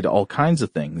unconsciously to all kinds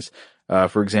of things.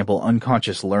 For example,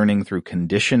 unconscious learning through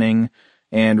conditioning,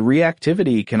 and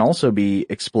reactivity can also be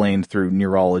explained through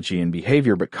neurology and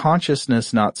behavior, but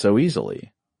consciousness not so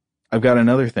easily. I've got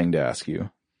another thing to ask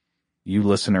you. You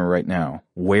listener right now,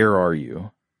 where are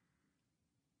you?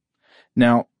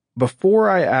 Now, before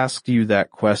I asked you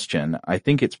that question, I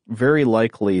think it's very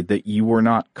likely that you were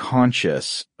not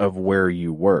conscious of where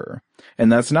you were. And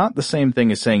that's not the same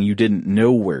thing as saying you didn't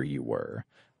know where you were.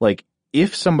 Like,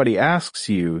 if somebody asks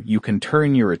you, you can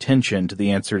turn your attention to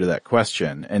the answer to that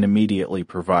question and immediately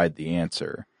provide the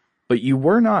answer. But you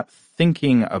were not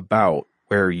thinking about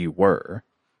where you were.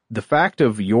 The fact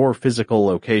of your physical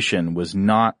location was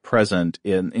not present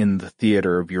in the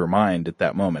theater of your mind at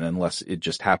that moment, unless it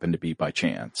just happened to be by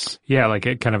chance. Yeah, like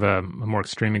kind of a more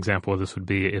extreme example of this would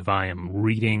be if I am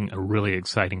reading a really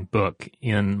exciting book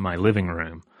in my living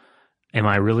room. Am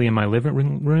I really in my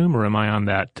living room, or am I on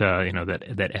that,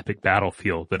 that epic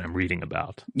battlefield that I'm reading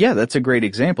about? Yeah, that's a great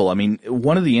example. I mean,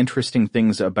 one of the interesting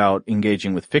things about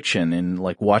engaging with fiction and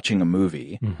like watching a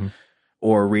movie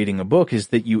or reading a book is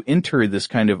that you enter this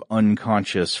kind of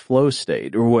unconscious flow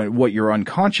state, or what you're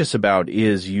unconscious about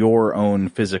is your own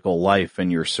physical life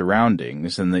and your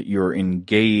surroundings, and that you're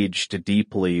engaged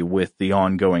deeply with the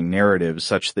ongoing narrative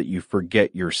such that you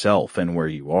forget yourself and where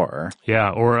you are. Yeah,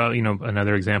 or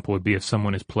another example would be if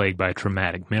someone is plagued by a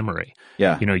traumatic memory.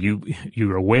 Yeah.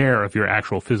 You're aware of your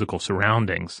actual physical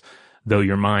surroundings, though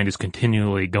your mind is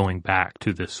continually going back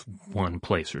to this one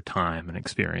place or time and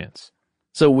experience.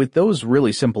 So with those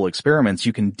really simple experiments,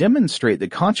 you can demonstrate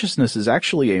that consciousness is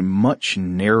actually a much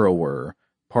narrower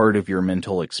part of your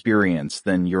mental experience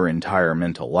than your entire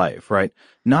mental life, right?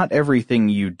 Not everything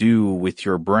you do with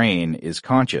your brain is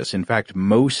conscious. In fact,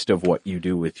 most of what you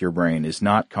do with your brain is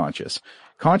not conscious.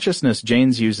 Consciousness,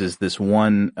 Jaynes uses this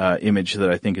one image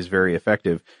that I think is very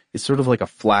effective. It's sort of like a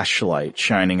flashlight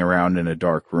shining around in a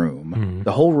dark room.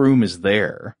 The whole room is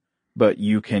there, but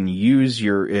you can use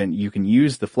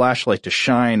the flashlight to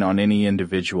shine on any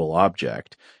individual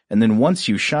object. And then once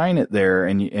you shine it there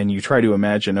and you try to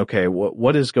imagine, okay,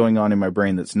 what is going on in my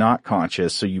brain that's not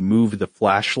conscious? So you move the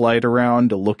flashlight around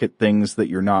to look at things that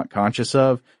you're not conscious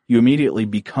of. You immediately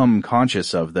become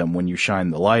conscious of them when you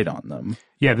shine the light on them.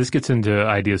 Yeah, this gets into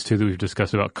ideas too that we've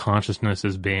discussed about consciousness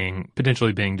as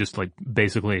potentially being just like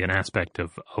basically an aspect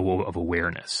of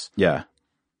awareness. Yeah.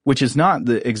 Which is not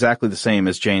exactly the same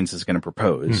as Jaynes is going to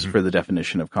propose for the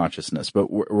definition of consciousness, but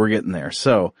we're getting there.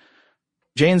 So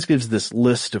Jaynes gives this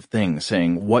list of things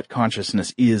saying what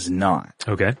consciousness is not.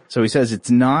 Okay. So he says it's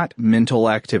not mental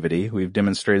activity. We've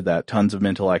demonstrated that tons of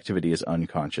mental activity is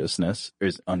unconscious.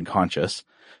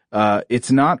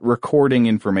 It's not recording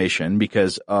information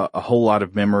because a whole lot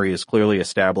of memory is clearly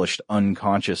established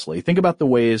unconsciously. Think about the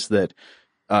ways that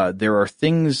there are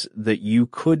things that you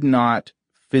could not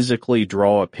physically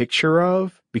draw a picture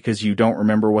of because you don't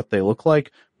remember what they look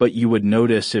like, but you would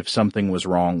notice if something was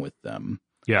wrong with them.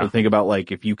 Yeah. So think about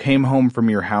like if you came home from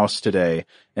your house today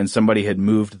and somebody had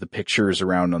moved the pictures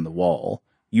around on the wall,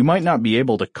 you might not be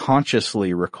able to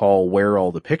consciously recall where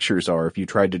all the pictures are if you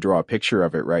tried to draw a picture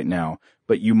of it right now,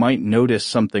 but you might notice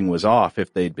something was off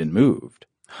if they'd been moved.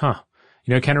 Huh.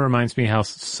 It kind of reminds me how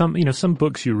some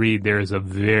books you read, there is a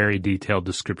very detailed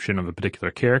description of a particular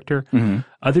character. Mm-hmm.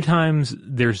 Other times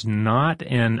there's not.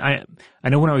 And I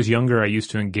know when I was younger, I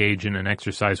used to engage in an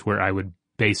exercise where I would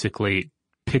basically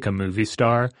pick a movie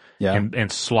star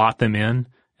and slot them in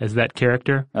as that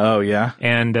character. Oh, yeah.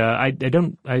 And I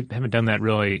haven't done that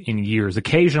really in years.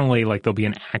 Occasionally, like there'll be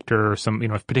an actor or some,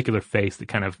 a particular face that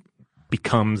kind of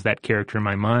becomes that character in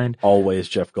my mind. Always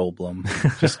Jeff Goldblum.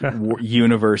 Just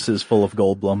universes full of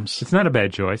Goldblums. It's not a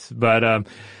bad choice, but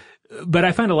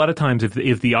I find a lot of times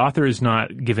if the author is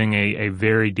not giving a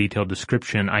very detailed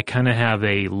description, I kind of have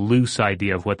a loose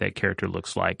idea of what that character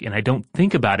looks like, and I don't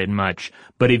think about it much.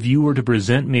 But if you were to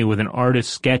present me with an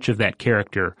artist's sketch of that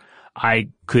character, I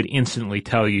could instantly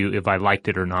tell you if I liked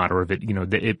it or not, or if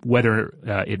it, whether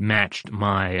it matched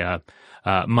my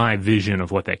vision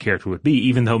of what that character would be,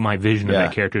 even though my vision of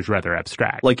that character is rather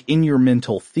abstract. Like in your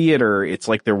mental theater, it's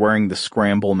like they're wearing the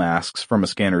scramble masks from A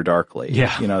Scanner Darkly.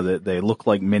 Yeah. They look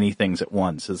like many things at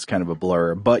once. It's kind of a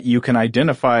blur, but you can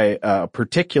identify a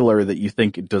particular that you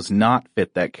think does not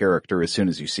fit that character as soon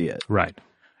as you see it. Right.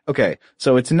 Okay,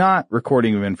 so it's not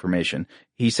recording of information.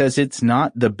 He says it's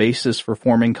not the basis for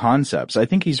forming concepts. I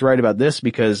think he's right about this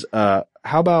because how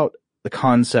about the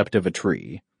concept of a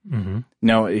tree? Mm-hmm.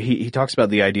 Now, he talks about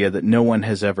the idea that no one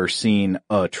has ever seen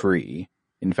a tree.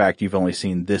 In fact, you've only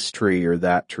seen this tree or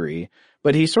that tree.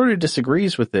 But he sort of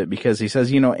disagrees with it because he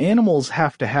says, animals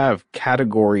have to have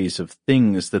categories of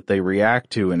things that they react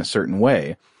to in a certain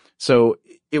way. So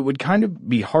it would kind of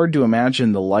be hard to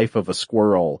imagine the life of a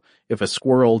squirrel if a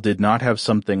squirrel did not have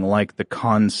something like the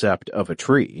concept of a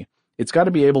tree. It's got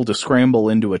to be able to scramble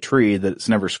into a tree that it's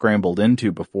never scrambled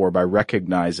into before by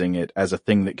recognizing it as a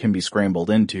thing that can be scrambled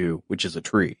into, which is a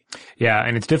tree. Yeah,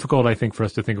 and it's difficult, I think, for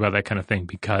us to think about that kind of thing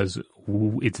because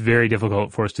it's very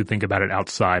difficult for us to think about it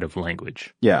outside of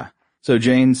language. Yeah. So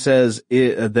Jaynes says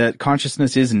that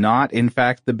consciousness is not, in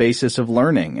fact, the basis of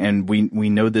learning, and we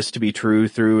know this to be true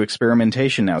through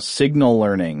experimentation now. Signal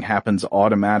learning happens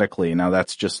automatically. Now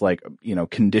that's just like,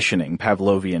 conditioning,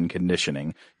 Pavlovian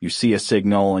conditioning. You see a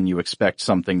signal and you expect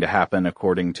something to happen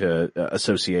according to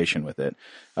association with it.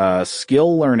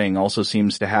 Skill learning also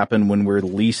seems to happen when we're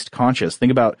least conscious.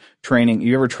 Think about training.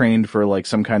 You ever trained for like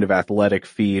some kind of athletic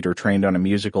feat or trained on a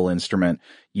musical instrument?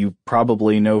 You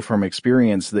probably know from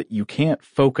experience that you can't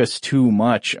focus too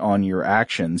much on your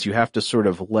actions. You have to sort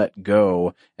of let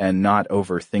go and not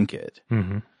overthink it.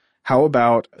 Mm-hmm. How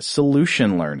about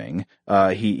solution learning?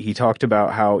 He talked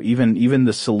about how even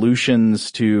the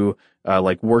solutions to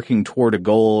like working toward a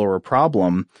goal or a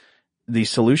problem, the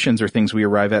solutions are things we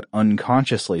arrive at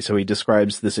unconsciously. So he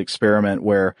describes this experiment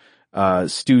where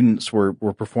students were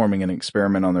performing an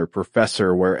experiment on their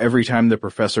professor where every time the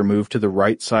professor moved to the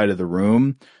right side of the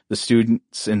room, the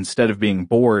students, instead of being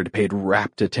bored, paid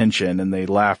rapt attention and they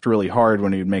laughed really hard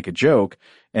when he would make a joke.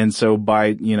 And so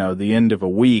by, the end of a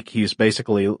week, he's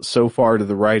basically so far to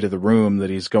the right of the room that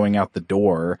he's going out the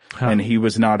door, and he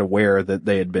was not aware that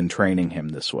they had been training him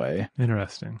this way.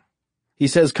 Interesting. He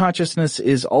says consciousness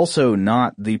is also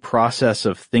not the process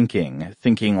of thinking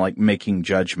like making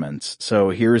judgments. So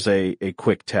here's a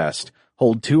quick test.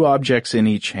 Hold two objects in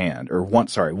each hand, or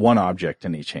one object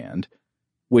in each hand.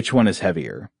 Which one is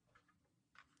heavier?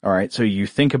 All right, so you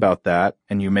think about that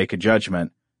and you make a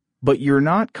judgment, but you're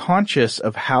not conscious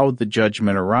of how the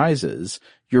judgment arises.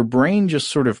 Your brain just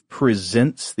sort of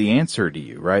presents the answer to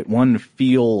you, right? One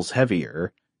feels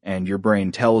heavier. and your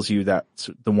brain tells you that's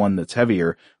the one that's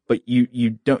heavier, but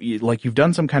you've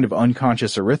done some kind of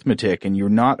unconscious arithmetic and you're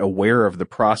not aware of the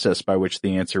process by which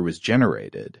the answer was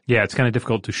generated. Yeah, it's kind of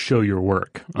difficult to show your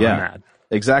work on that.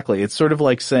 Exactly. It's sort of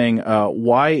like saying,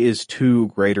 why is 2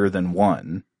 greater than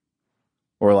 1?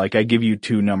 Or like I give you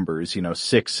 2 numbers,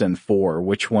 6 and 4,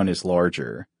 which one is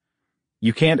larger?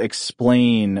 You can't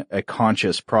explain a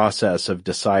conscious process of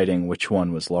deciding which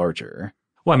one was larger.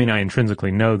 Well, I mean, I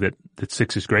intrinsically know that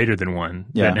 6 is greater than 1.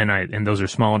 Yeah. And those are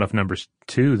small enough numbers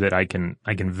too that I can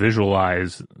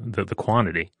visualize the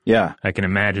quantity. Yeah. I can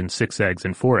imagine 6 eggs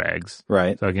and 4 eggs.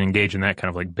 Right. So I can engage in that kind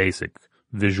of like basic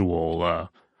visual,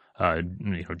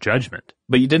 judgment.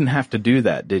 But you didn't have to do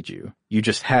that, did you? You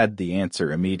just had the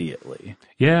answer immediately.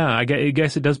 Yeah, I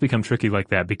guess it does become tricky like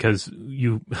that because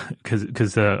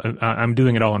I'm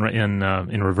doing it all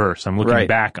in reverse. I'm looking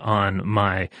back on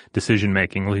my decision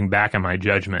making, looking back on my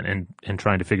judgment, and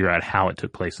trying to figure out how it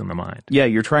took place in the mind. Yeah,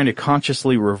 you're trying to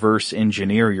consciously reverse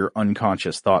engineer your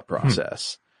unconscious thought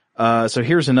process. So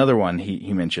here's another one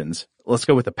he mentions. Let's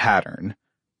go with a pattern.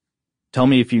 Tell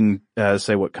me if you can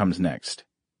say what comes next.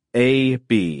 A,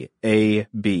 B, A,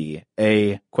 B,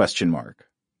 A, question mark.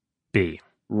 B.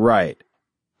 Right.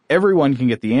 Everyone can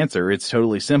get the answer. It's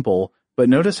totally simple, but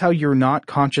notice how you're not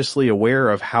consciously aware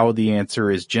of how the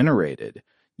answer is generated.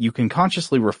 You can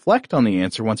consciously reflect on the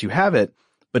answer once you have it,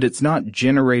 but it's not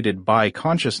generated by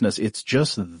consciousness. It's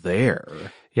just there.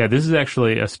 Yeah, this is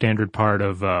actually a standard part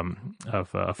of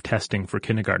testing for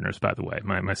kindergartners, by the way.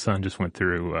 My son just went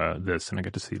through this, and I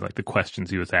got to see like the questions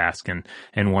he was asked,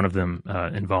 and one of them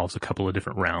involves a couple of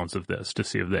different rounds of this to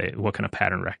see what kind of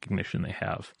pattern recognition they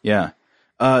have. Yeah.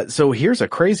 So here's a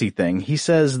crazy thing. He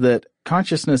says that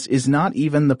consciousness is not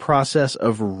even the process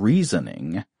of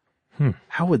reasoning.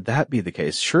 How would that be the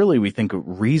case? Surely we think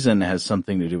reason has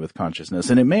something to do with consciousness,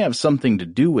 and it may have something to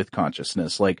do with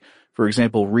consciousness. Like, for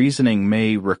example, reasoning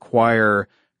may require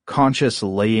conscious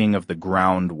laying of the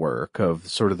groundwork of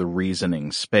sort of the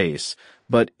reasoning space.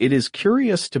 But it is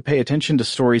curious to pay attention to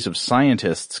stories of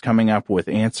scientists coming up with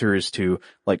answers to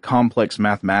like complex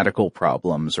mathematical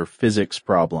problems or physics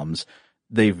problems.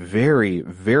 They very,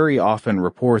 very often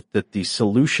report that the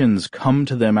solutions come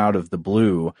to them out of the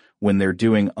blue when they're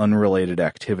doing unrelated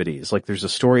activities. Like there's a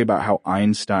story about how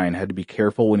Einstein had to be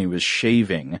careful when he was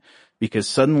shaving because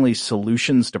suddenly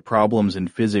solutions to problems in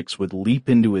physics would leap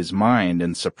into his mind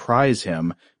and surprise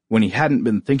him when he hadn't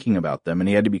been thinking about them, and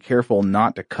he had to be careful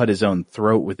not to cut his own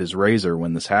throat with his razor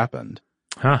when this happened.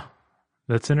 Huh.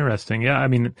 That's interesting. Yeah, I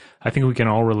mean, I think we can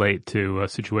all relate to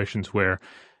situations where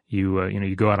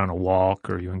you go out on a walk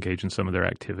or you engage in some of their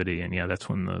activity, and yeah, that's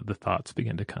when the thoughts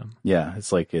begin to come. Yeah,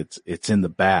 it's like it's in the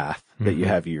bath that you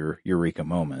have your eureka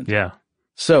moment. Yeah.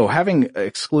 So, having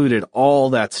excluded all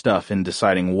that stuff in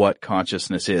deciding what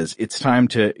consciousness is, it's time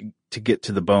to get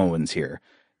to the bones here.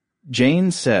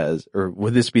 Jane says, or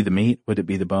would this be the meat? Would it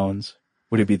be the bones?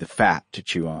 Would it be the fat to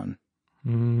chew on?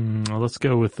 Well, let's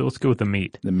go with the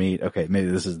meat. The meat. Okay, maybe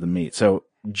this is the meat. So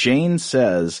Jane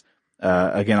says,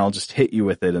 again, I'll just hit you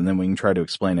with it and then we can try to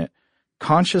explain it.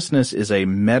 Consciousness is a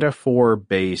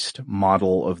metaphor-based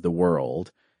model of the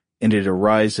world, and it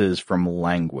arises from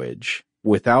language.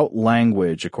 Without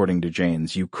language, according to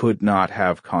Jane's, you could not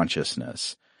have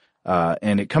consciousness.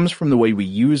 And it comes from the way we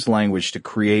use language to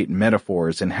create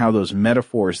metaphors and how those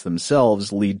metaphors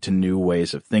themselves lead to new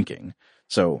ways of thinking.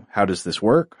 So how does this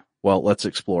work? Well, let's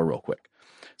explore real quick.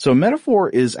 So metaphor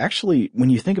is actually,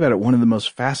 when you think about it, one of the most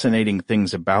fascinating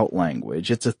things about language.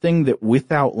 It's a thing that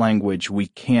without language we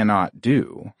cannot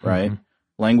do, right? Mm-hmm.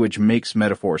 Language makes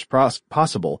metaphors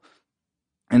possible.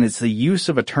 And it's the use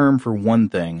of a term for one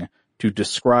thing to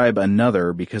describe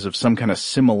another because of some kind of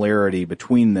similarity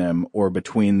between them or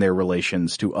between their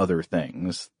relations to other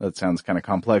things. That sounds kind of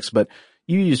complex, but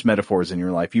you use metaphors in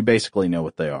your life. You basically know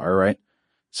what they are, right?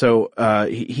 So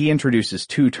he introduces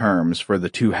two terms for the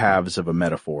two halves of a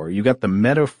metaphor. You got the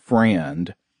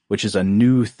metaphrand, which is a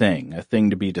new thing, a thing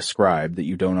to be described that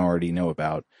you don't already know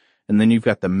about. And then you've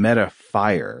got the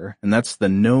metaphire, and that's the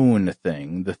known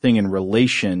thing, the thing in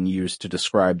relation used to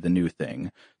describe the new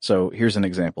thing. So here's an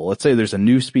example. Let's say there's a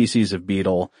new species of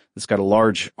beetle that's got a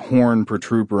large horn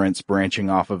protuberance branching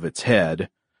off of its head.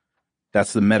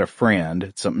 That's the metaphrand.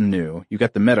 It's something new. You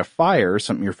got the metaphire,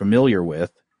 something you're familiar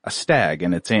with, a stag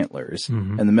and its antlers.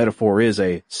 Mm-hmm. And the metaphor is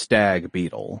a stag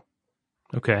beetle.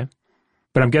 Okay.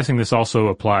 But I'm guessing this also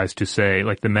applies to, say,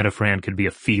 like the metaphrand could be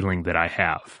a feeling that I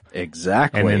have.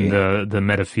 Exactly. And then the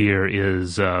metaphor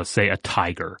is, say, a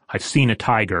tiger. I've seen a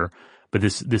tiger, but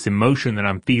this emotion that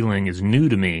I'm feeling is new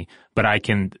to me, but I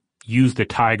can use the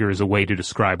tiger as a way to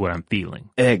describe what I'm feeling.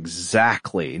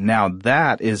 Exactly. Now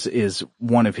that is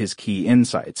one of his key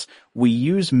insights. We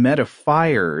use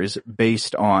metaphors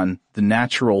based on the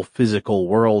natural physical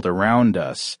world around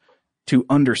us to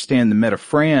understand the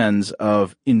metaphrans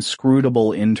of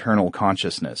inscrutable internal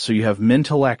consciousness. So you have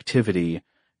mental activity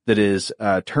that is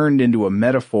turned into a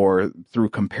metaphor through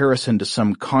comparison to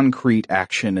some concrete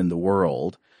action in the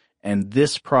world, and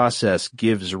this process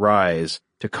gives rise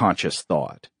to conscious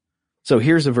thought. So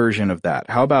here's a version of that.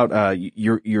 How about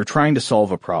you're trying to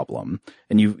solve a problem,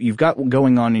 and you've got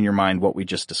going on in your mind what we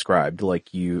just described, like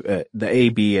the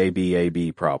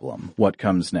A-B problem. What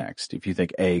comes next? If you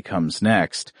think A comes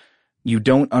next, you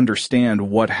don't understand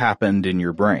what happened in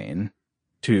your brain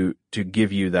to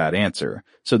give you that answer.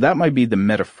 So that might be the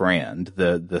metaphrand,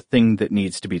 the thing that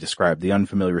needs to be described, the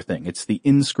unfamiliar thing. It's the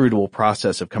inscrutable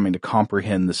process of coming to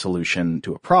comprehend the solution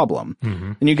to a problem.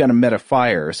 Mm-hmm. And you got a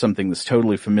metaphor, something that's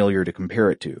totally familiar to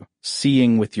compare it to.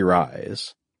 Seeing with your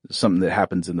eyes, something that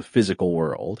happens in the physical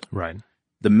world. Right.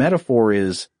 The metaphor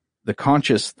is, the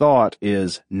conscious thought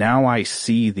is, now I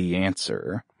see the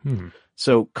answer. Hmm.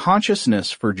 So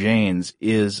consciousness for Jaynes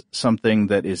is something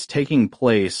that is taking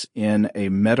place in a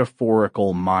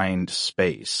metaphorical mind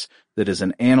space that is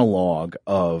an analog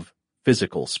of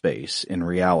physical space in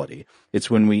reality. It's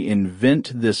when we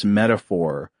invent this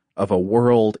metaphor of a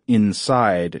world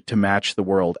inside to match the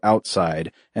world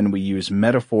outside, and we use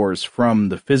metaphors from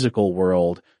the physical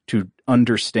world to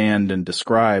understand and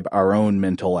describe our own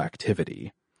mental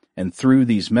activity. And through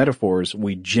these metaphors,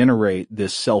 we generate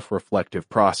this self-reflective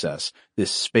process, this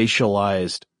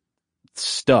spatialized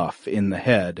stuff in the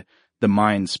head, the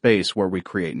mind space where we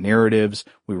create narratives,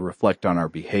 we reflect on our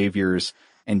behaviors,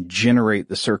 and generate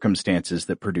the circumstances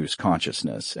that produce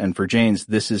consciousness. And for Jaynes,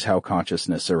 this is how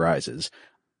consciousness arises.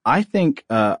 I think,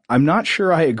 I'm not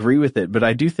sure I agree with it, but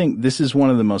I do think this is one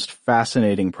of the most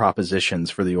fascinating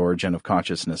propositions for the origin of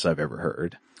consciousness I've ever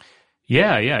heard.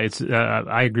 Yeah, it's,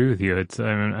 I agree with you. It's,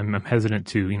 I'm hesitant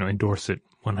to, endorse it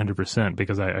 100%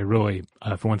 because I really,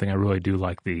 for one thing, I really do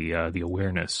like the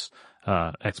awareness,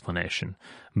 explanation.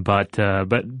 But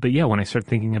yeah, when I start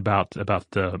thinking about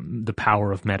the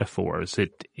power of metaphors,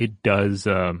 it does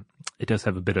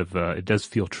have a bit of, it does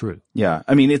feel true. Yeah.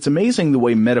 I mean, it's amazing the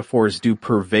way metaphors do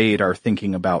pervade our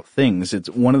thinking about things. It's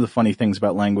one of the funny things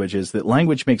about language is that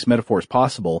language makes metaphors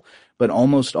possible, but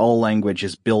almost all language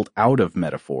is built out of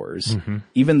metaphors. Mm-hmm.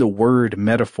 Even the word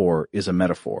metaphor is a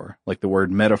metaphor. Like the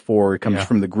word metaphor comes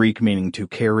from the Greek meaning to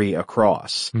carry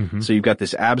across. Mm-hmm. So you've got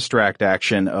this abstract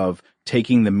action of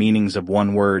taking the meanings of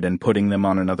one word and putting them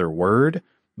on another word,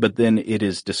 but then it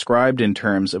is described in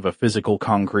terms of a physical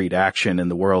concrete action in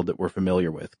the world that we're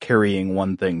familiar with, carrying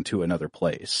one thing to another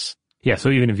place. Yeah, so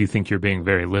even if you think you're being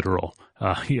very literal,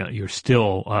 you're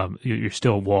still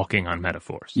walking on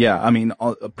metaphors. Yeah, I mean,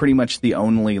 pretty much the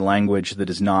only language that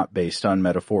is not based on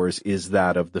metaphors is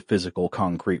that of the physical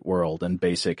concrete world and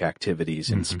basic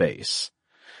activities in space.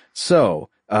 So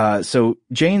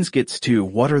Jaynes gets to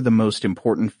what are the most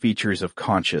important features of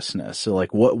consciousness. So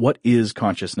like what is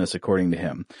consciousness according to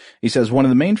him? He says one of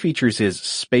the main features is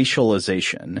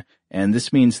spatialization, and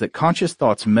this means that conscious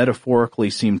thoughts metaphorically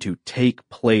seem to take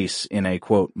place in a,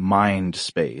 quote, mind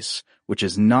space, which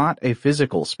is not a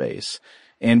physical space.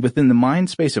 And within the mind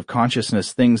space of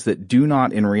consciousness, things that do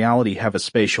not in reality have a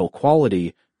spatial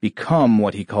quality become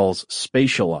what he calls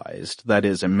spatialized, that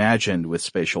is, imagined with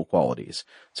spatial qualities.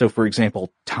 So, for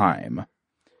example, time.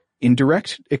 In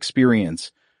direct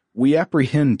experience, we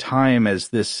apprehend time as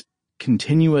this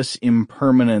continuous,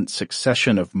 impermanent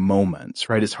succession of moments,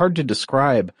 right? It's hard to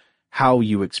describe how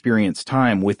you experience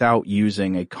time without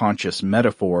using a conscious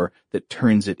metaphor that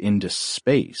turns it into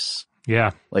space.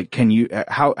 Yeah. Like,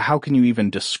 how can you even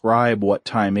describe what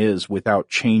time is without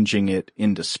changing it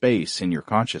into space in your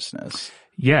consciousness?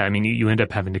 Yeah, I mean, you end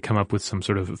up having to come up with some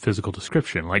sort of physical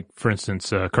description. Like, for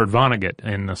instance, Kurt Vonnegut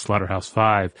in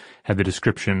Slaughterhouse-Five had the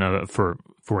description for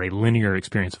a linear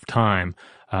experience of time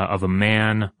of a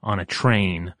man on a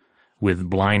train with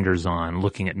blinders on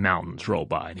looking at mountains roll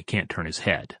by, and he can't turn his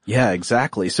head. Yeah,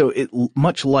 exactly. So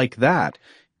much like that,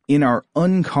 in our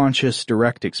unconscious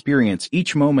direct experience,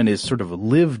 each moment is sort of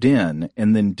lived in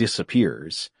and then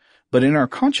disappears. But in our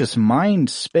conscious mind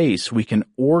space, we can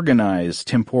organize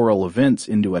temporal events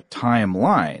into a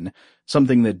timeline,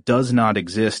 something that does not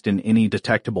exist in any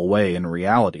detectable way in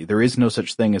reality. There is no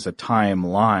such thing as a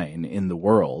timeline in the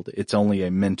world. It's only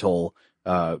a mental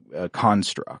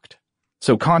construct.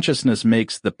 So consciousness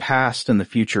makes the past and the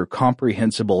future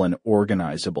comprehensible and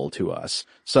organizable to us.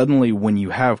 Suddenly, when you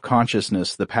have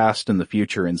consciousness, the past and the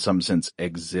future in some sense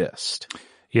exist.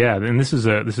 Yeah, and this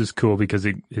is cool because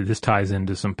this ties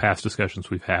into some past discussions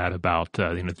we've had about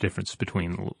the difference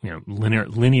between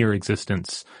linear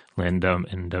existence and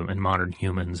modern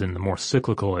humans and the more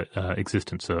cyclical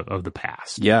existence of the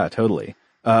past. Yeah, totally.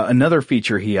 Another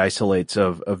feature he isolates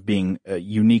of being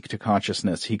unique to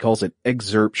consciousness, he calls it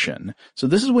excerption. So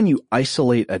this is when you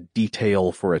isolate a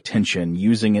detail for attention,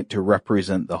 using it to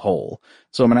represent the whole.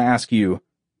 So I'm going to ask you,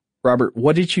 Robert,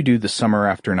 what did you do the summer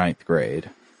after ninth grade?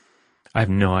 I have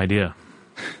no idea.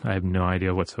 I have no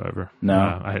idea whatsoever.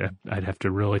 No. I'd have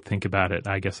to really think about it.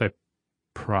 I guess I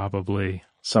probably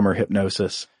summer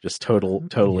hypnosis, just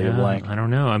totally a blank. I don't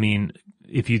know. I mean,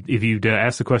 if you'd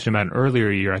asked the question about an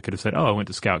earlier year, I could have said, "Oh, I went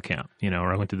to scout camp,"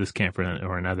 or I went to this camp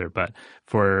or another. But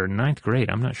for ninth grade,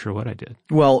 I'm not sure what I did.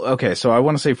 Well, okay, so I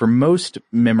want to say for most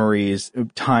memories,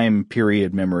 time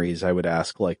period memories, I would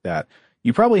ask like that.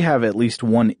 You probably have at least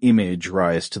one image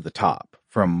rise to the top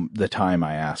from the time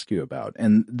I ask you about.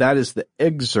 And that is the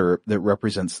excerpt that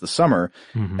represents the summer.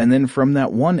 Mm-hmm. And then from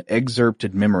that one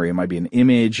excerpted memory, it might be an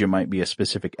image, it might be a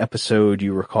specific episode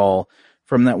you recall.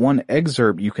 From that one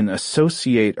excerpt, you can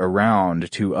associate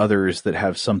around to others that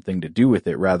have something to do with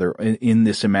it, rather in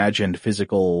this imagined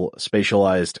physical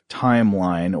spatialized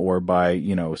timeline or by,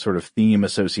 sort of theme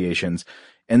associations.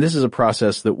 And this is a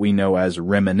process that we know as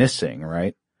reminiscing,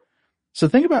 right? So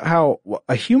think about how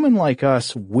a human like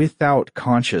us without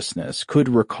consciousness could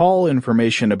recall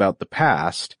information about the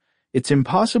past. It's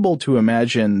impossible to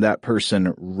imagine that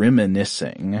person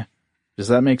reminiscing. Does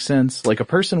that make sense? Like a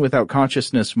person without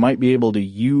consciousness might be able to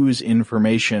use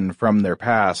information from their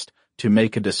past to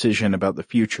make a decision about the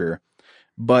future.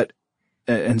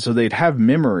 And so they'd have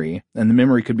memory, and the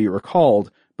memory could be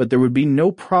recalled, but there would be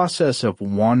no process of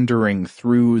wandering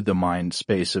through the mind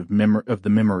space of the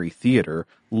memory theater,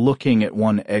 looking at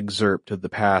one excerpt of the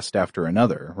past after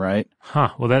another, right?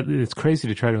 Well, it's crazy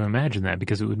to try to imagine that,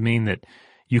 because it would mean that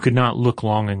you could not look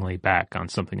longingly back on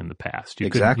something in the past.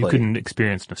 Exactly. You couldn't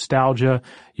experience nostalgia.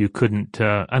 You couldn't,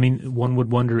 one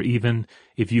would wonder even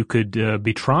if you could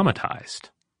be traumatized.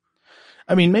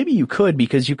 I mean, maybe you could,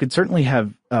 because you could certainly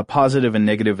have positive and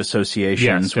negative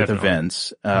associations with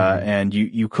events, and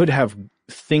you could have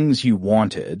things you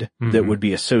wanted that would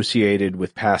be associated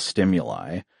with past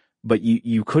stimuli, but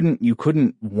you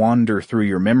couldn't wander through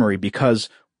your memory, because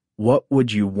what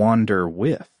would you wander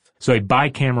with? So a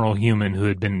bicameral human who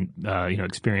had been,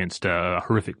 experienced a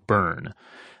horrific burn,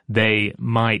 they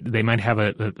might have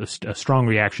a strong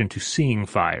reaction to seeing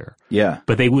fire. Yeah.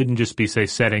 But they wouldn't just be, say,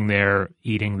 sitting there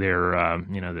eating their,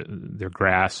 their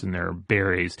grass and their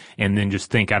berries, and then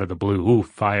just think out of the blue, ooh,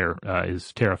 fire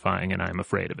is terrifying and I'm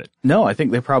afraid of it. No, I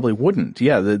think they probably wouldn't.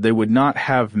 Yeah, they would not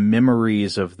have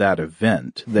memories of that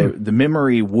event. The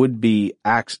memory would be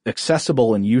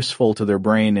accessible and useful to their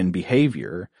brain and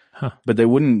behavior. But they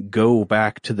wouldn't go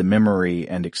back to the memory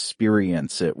and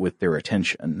experience it with their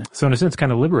attention. So in a sense,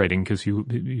 kind of liberating, because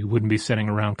you wouldn't be sitting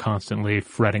around constantly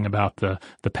fretting about the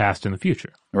past and the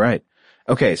future. Right.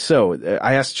 Okay, so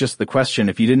I asked just the question,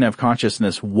 if you didn't have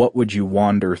consciousness, what would you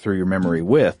wander through your memory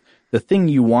with? The thing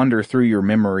you wander through your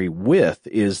memory with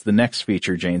is the next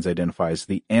feature Jaynes identifies,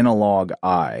 the analog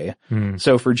eye.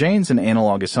 So for Jaynes, an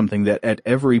analog is something that at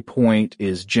every point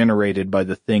is generated by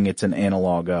the thing it's an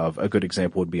analog of. A good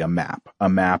example would be a map. A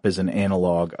map is an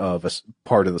analog of a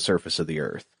part of the surface of the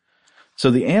earth. So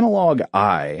the analog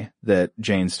eye that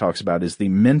Jaynes talks about is the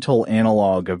mental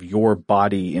analog of your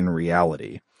body in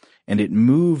reality. And it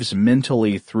moves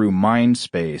mentally through mind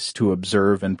space to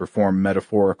observe and perform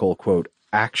metaphorical, quote,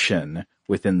 action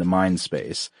within the mind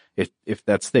space. If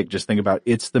that's thick, just think about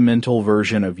it's the mental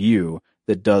version of you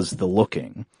that does the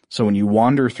looking. So when you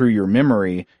wander through your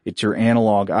memory, it's your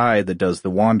analog eye that does the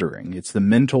wandering. It's the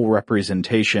mental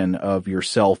representation of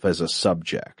yourself as a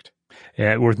subject.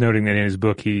 Yeah, worth noting that in his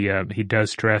book, he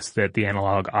does stress that the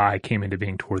analog eye came into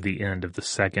being toward the end of the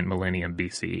second millennium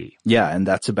BCE. Yeah, and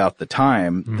that's about the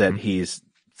time that he's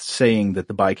saying that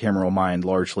the bicameral mind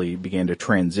largely began to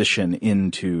transition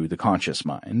into the conscious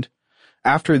mind.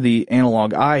 After the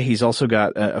analog eye, he's also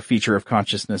got a feature of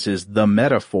consciousness is the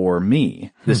metaphor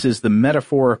me. This is the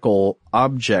metaphorical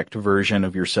object version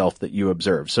of yourself that you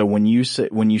observe. So when you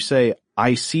say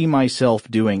I see myself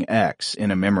doing X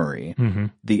in a memory,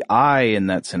 the I in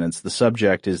that sentence, the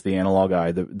subject is the analog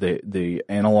I, the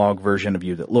analog version of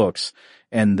you that looks,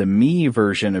 and the me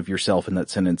version of yourself in that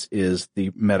sentence is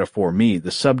the metaphor me,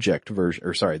 the subject version,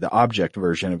 the object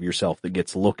version of yourself that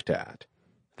gets looked at.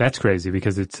 That's crazy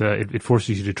because it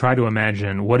forces you to try to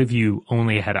imagine what if you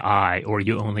only had I or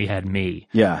you only had me.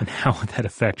 Yeah. And how would that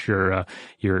affect your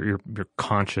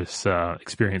conscious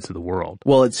experience of the world?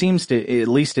 Well, it seems to, at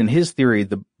least in his theory,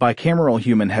 the bicameral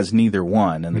human has neither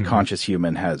one and the conscious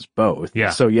human has both.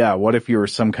 Yeah. So yeah, what if you were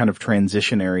some kind of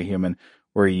transitionary human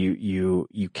where you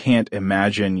can't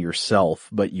imagine yourself,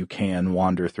 but you can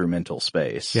wander through mental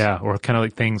space? Yeah, or kind of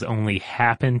like things only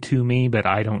happen to me, but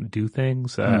I don't do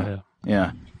things.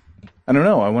 Yeah. I don't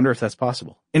know. I wonder if that's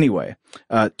possible. Anyway,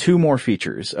 2 more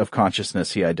features of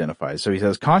consciousness he identifies. So he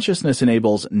says consciousness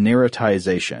enables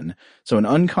narratization. So an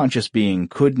unconscious being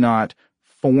could not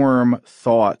form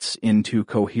thoughts into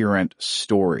coherent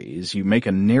stories. You make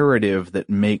a narrative that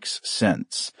makes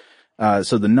sense.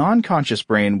 So the non-conscious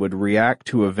brain would react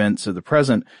to events of the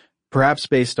present, perhaps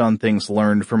based on things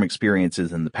learned from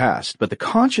experiences in the past. But the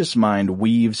conscious mind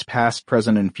weaves past,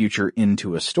 present, and future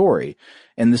into a story.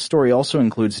 And this story also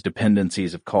includes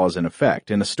dependencies of cause and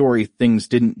effect. In a story, things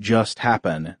didn't just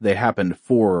happen. They happened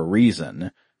for a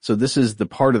reason. So this is the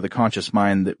part of the conscious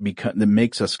mind that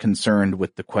makes us concerned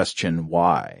with the question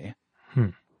why.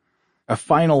 A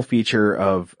final feature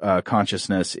of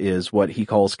consciousness is what he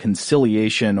calls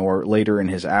conciliation, or later in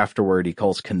his afterword he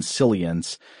calls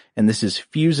consilience. And this is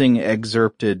fusing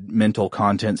excerpted mental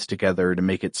contents together to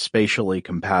make it spatially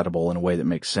compatible in a way that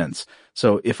makes sense.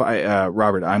 So if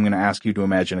Robert, I'm going to ask you to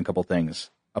imagine a couple things.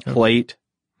 A plate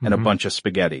and a bunch of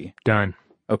spaghetti. Done.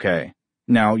 Okay.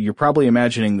 Now, you're probably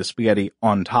imagining the spaghetti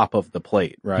on top of the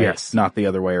plate, right? Yes. Not the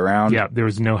other way around. Yeah, there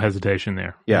was no hesitation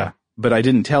there. Yeah. But I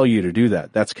didn't tell you to do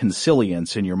that. That's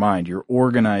consilience in your mind. You're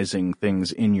organizing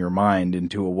things in your mind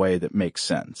into a way that makes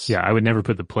sense. Yeah, I would never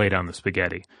put the plate on the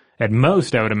spaghetti. At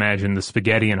most, I would imagine the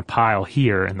spaghetti in a pile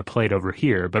here and the plate over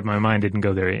here, but my mind didn't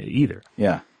go there either.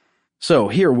 Yeah. So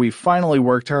here we've finally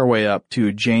worked our way up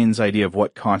to Jane's idea of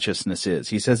what consciousness is.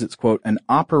 He says it's, quote, an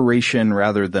operation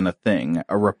rather than a thing,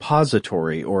 a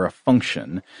repository or a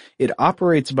function. It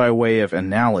operates by way of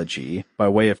analogy, by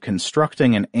way of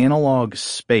constructing an analog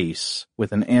space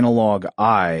with an analog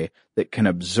I that can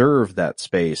observe that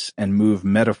space and move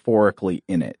metaphorically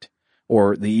in it.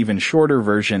 Or the even shorter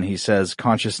version, he says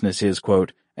consciousness is,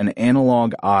 quote, an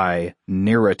analog I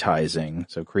narratizing,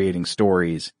 so creating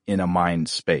stories in a mind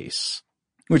space,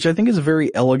 which I think is a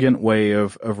very elegant way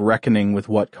of reckoning with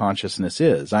what consciousness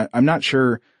is. I'm not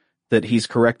sure that he's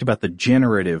correct about the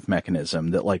generative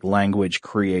mechanism that, like, language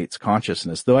creates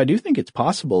consciousness, though I do think it's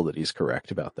possible that he's correct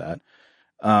about that.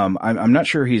 I'm not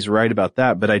sure he's right about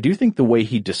that, but I do think the way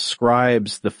he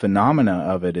describes the phenomena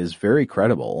of it is very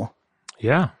credible.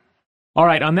 Yeah. All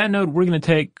right, on that note, we're going to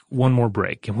take one more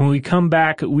break. And when we come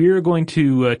back, we're going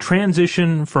to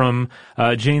transition from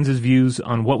Janes's views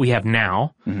on what we have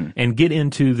now and get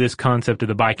into this concept of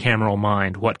the bicameral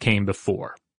mind, what came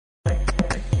before.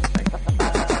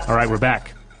 All right, we're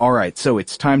back. All right, so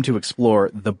it's time to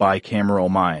explore the bicameral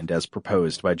mind as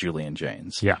proposed by Julian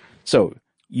Jaynes. Yeah. So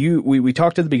we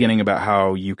talked at the beginning about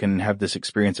how you can have this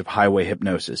experience of highway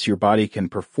hypnosis. Your body can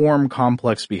perform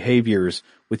complex behaviors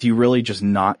with you really just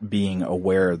not being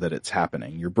aware that it's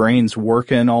happening. Your brain's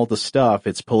working all the stuff.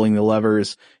 It's pulling the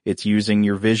levers. It's using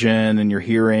your vision and your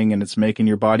hearing, and it's making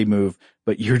your body move,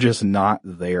 but you're just not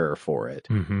there for it.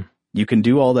 Mm-hmm. You can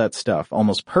do all that stuff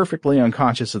almost perfectly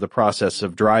unconscious of the process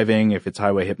of driving, if it's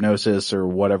highway hypnosis or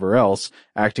whatever else,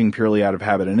 acting purely out of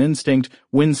habit and instinct,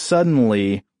 when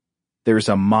suddenly there's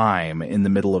a mime in the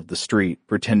middle of the street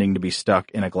pretending to be stuck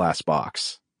in a glass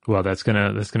box. Well, that's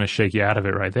gonna shake you out of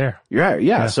it right there.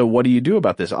 Yeah. So what do you do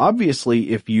about this?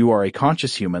 Obviously, if you are a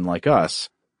conscious human like us,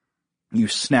 you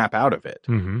snap out of it.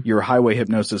 Mm-hmm. Your highway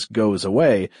hypnosis goes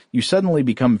away. You suddenly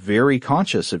become very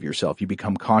conscious of yourself. You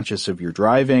become conscious of your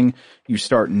driving. You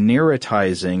start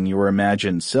narratizing your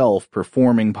imagined self,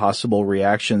 performing possible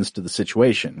reactions to the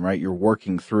situation, right? You're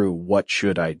working through what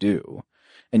should I do?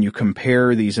 And you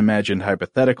compare these imagined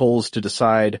hypotheticals to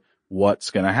decide what's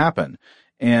going to happen.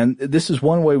 And this is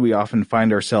one way we often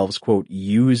find ourselves, quote,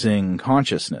 using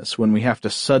consciousness, when we have to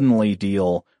suddenly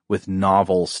deal with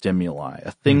novel stimuli.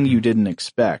 A thing you didn't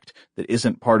expect that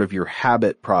isn't part of your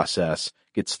habit process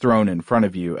gets thrown in front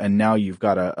of you, and now you've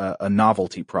got a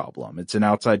novelty problem. It's an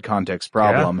outside context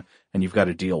problem, and you've got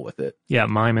to deal with it. Yeah,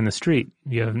 mime in the street.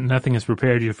 Nothing has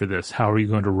prepared you for this. How are you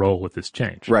going to roll with this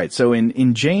change? Right. So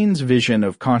in Jane's vision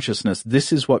of consciousness,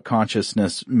 this is what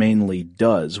consciousness mainly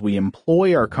does. We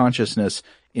employ our consciousness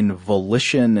in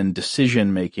volition and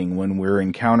decision-making when we're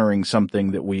encountering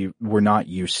something that we're not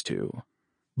used to.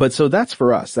 But so that's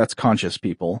for us. That's conscious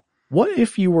people. What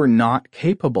if you were not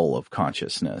capable of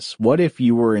consciousness? What if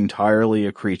you were entirely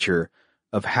a creature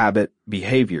of habit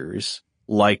behaviors,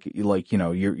 like,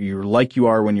 you're like you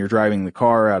are when you're driving the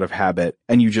car out of habit,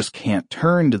 and you just can't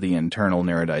turn to the internal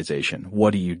neurotization.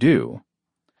 What do?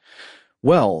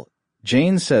 Well,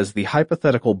 Jane says the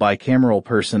hypothetical bicameral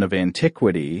person of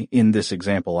antiquity, in this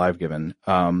example I've given,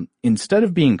 instead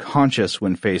of being conscious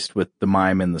when faced with the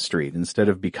mime in the street, instead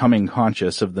of becoming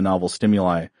conscious of the novel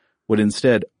stimuli, would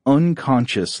instead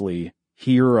unconsciously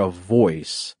hear a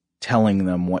voice telling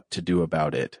them what to do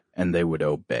about it, and they would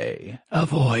obey.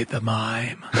 Avoid the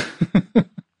mime.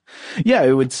 Yeah,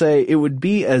 it would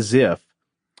be as if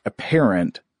a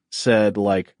parent said,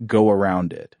 like, go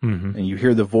around it. Mm-hmm. And you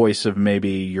hear the voice of maybe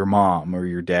your mom or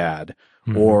your dad,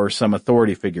 mm-hmm. or some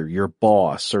authority figure, your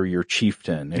boss or your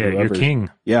chieftain. Yeah, your king.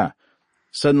 Yeah.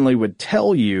 Suddenly would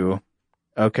tell you,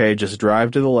 okay, just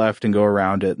drive to the left and go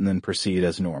around it and then proceed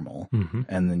as normal. Mm-hmm.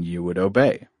 And then you would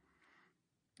obey.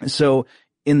 So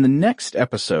in the next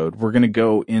episode, we're going to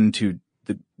go into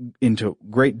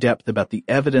great depth about the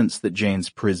evidence that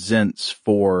Jaynes presents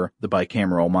for the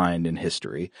bicameral mind in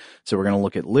history. So we're going to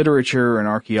look at literature and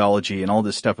archaeology and all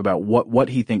this stuff about what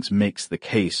he thinks makes the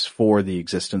case for the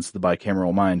existence of the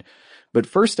bicameral mind. But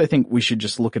first, I think we should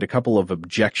just look at a couple of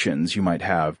objections you might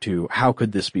have to how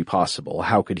could this be possible?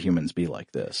 How could humans be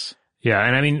like this? Yeah,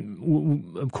 and I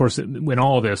mean, of course, in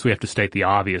all of this, we have to state the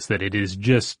obvious that it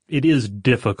is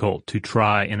difficult to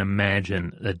try and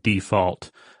imagine a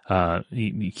default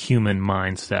human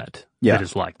mindset that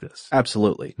is like this.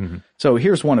 Absolutely. Mm-hmm. So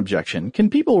here's one objection.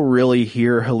 Can people really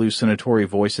hear hallucinatory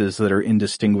voices that are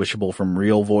indistinguishable from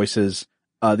real voices?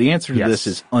 The answer to this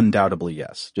is undoubtedly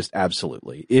yes. Just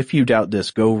absolutely. If you doubt this,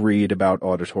 go read about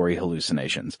auditory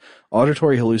hallucinations.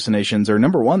 Auditory hallucinations are,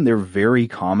 number one, they're very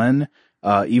common.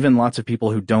 Even lots of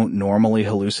people who don't normally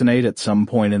hallucinate at some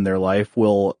point in their life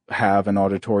will have an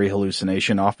auditory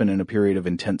hallucination, often in a period of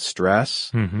intense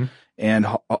stress. Mm-hmm. And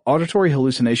auditory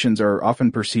hallucinations are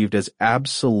often perceived as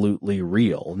absolutely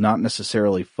real, not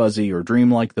necessarily fuzzy or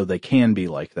dreamlike, though they can be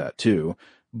like that too.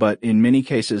 But in many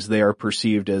cases, they are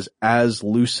perceived as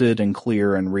lucid and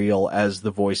clear and real as the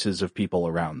voices of people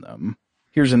around them.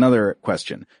 Here's another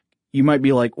question. You might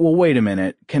be like, well, wait a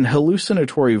minute. Can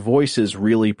hallucinatory voices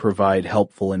really provide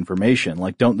helpful information?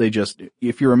 Like, don't they just,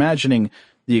 if you're imagining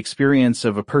the experience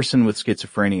of a person with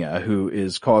schizophrenia who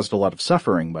is caused a lot of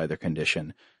suffering by their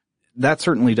condition, that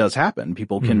certainly does happen.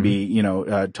 People can be,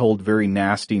 told very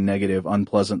nasty, negative,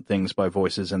 unpleasant things by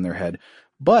voices in their head.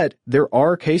 But there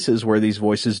are cases where these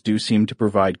voices do seem to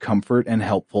provide comfort and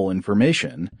helpful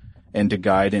information and to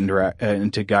guide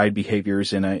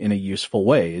behaviors in a useful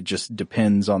way. It just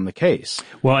depends on the case.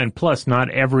 Well, and plus,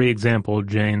 not every example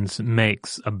Jaynes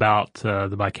makes about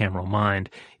the bicameral mind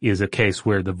is a case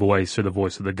where the voice or the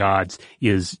voice of the gods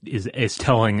is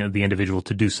telling the individual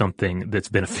to do something that's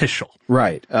beneficial.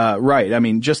 Right. Right. I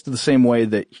mean, just the same way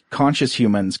that conscious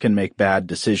humans can make bad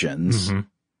decisions. Mm-hmm.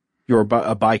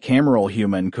 A bicameral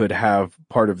human could have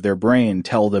part of their brain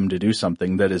tell them to do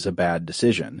something that is a bad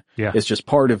decision. Yeah. It's just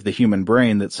part of the human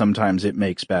brain that sometimes it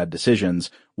makes bad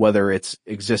decisions, whether it's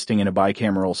existing in a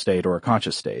bicameral state or a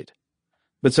conscious state.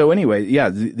 But so anyway,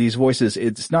 these voices,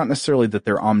 it's not necessarily that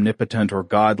they're omnipotent or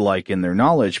godlike in their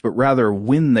knowledge, but rather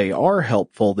when they are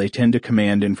helpful, they tend to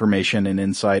command information and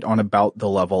insight on about the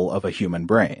level of a human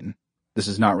brain. This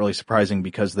is not really surprising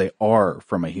because they are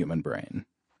from a human brain.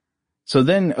 So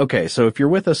then, okay, so if you're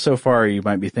with us so far, you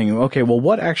might be thinking, okay, well,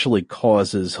 what actually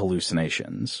causes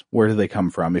hallucinations? Where do they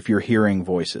come from if you're hearing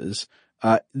voices?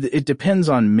 It depends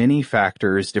on many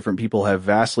factors. Different people have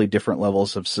vastly different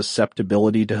levels of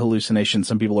susceptibility to hallucinations.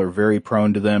 Some people are very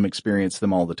prone to them, experience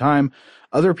them all the time.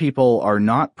 Other people are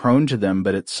not prone to them,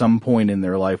 but at some point in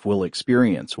their life will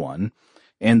experience one.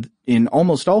 And in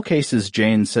almost all cases,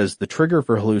 Jaynes says the trigger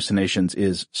for hallucinations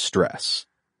is stress.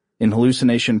 In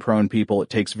hallucination-prone people, it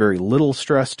takes very little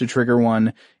stress to trigger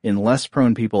one. In less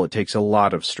prone people, it takes a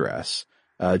lot of stress.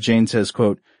 Jaynes says,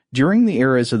 quote, during the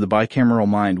eras of the bicameral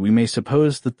mind, we may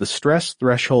suppose that the stress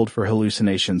threshold for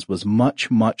hallucinations was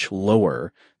much, much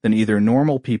lower than either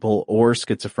normal people or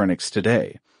schizophrenics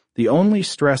today. The only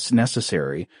stress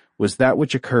necessary was that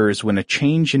which occurs when a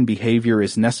change in behavior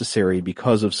is necessary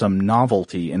because of some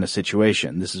novelty in a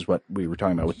situation. This is what we were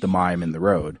talking about with the mime in the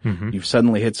road. Mm-hmm. You've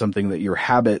suddenly hit something that your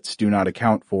habits do not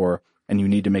account for, and you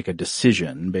need to make a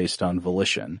decision based on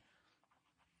volition.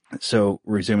 So,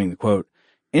 resuming the quote,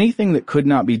 anything that could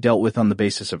not be dealt with on the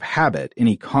basis of habit,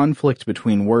 any conflict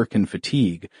between work and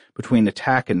fatigue, between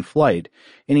attack and flight,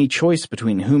 any choice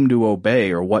between whom to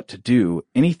obey or what to do,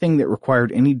 anything that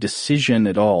required any decision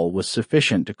at all was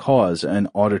sufficient to cause an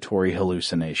auditory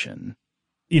hallucination.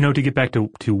 To get back to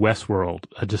Westworld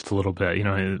just a little bit,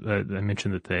 I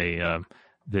mentioned that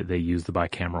that they use the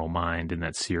bicameral mind in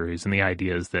that series. And the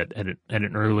idea is that at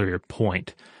an earlier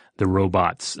point, the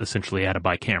robots essentially had a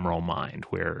bicameral mind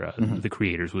where the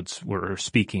creators were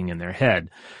speaking in their head.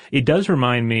 It does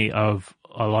remind me of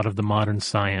a lot of the modern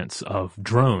science of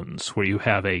drones, where you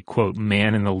have a, quote,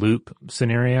 man-in-the-loop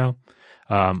scenario,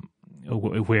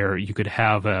 where you could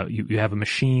have you have a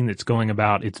machine that's going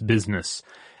about its business,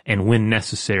 and when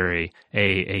necessary,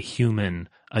 a human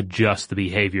adjusts the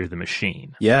behavior of the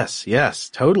machine. Yes,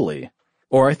 totally.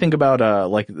 Or I think about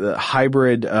like the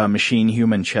hybrid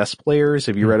machine-human chess players.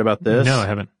 Have you read about this? No, I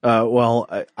haven't.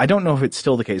 Well, I don't know if it's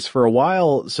still the case. For a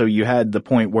while, so you had the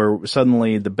point where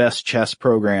suddenly the best chess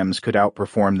programs could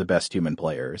outperform the best human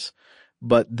players.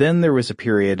 But then there was a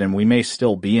period, and we may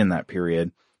still be in that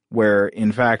period, where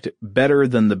in fact better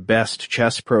than the best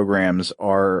chess programs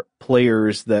are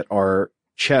players that are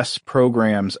chess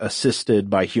programs assisted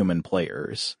by human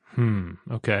players.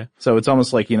 Okay. So it's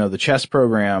almost like, the chess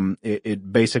program,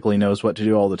 it basically knows what to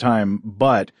do all the time,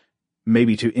 but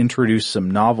maybe to introduce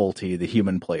some novelty, the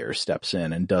human player steps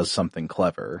in and does something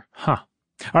clever. Huh.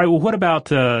 All right. Well, what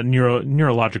about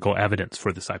neurological evidence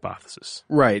for this hypothesis?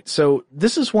 Right. So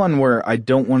this is one where I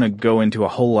don't want to go into a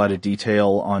whole lot of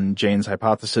detail on Jane's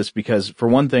hypothesis because, for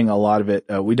one thing, a lot of it,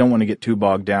 we don't want to get too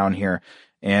bogged down here.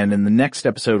 And in the next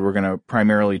episode, we're going to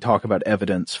primarily talk about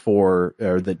evidence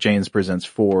that Janes presents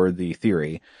for the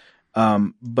theory.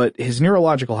 But his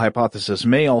neurological hypothesis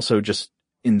may also just,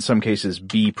 in some cases,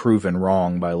 be proven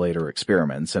wrong by later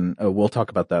experiments. And we'll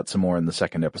talk about that some more in the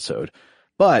second episode.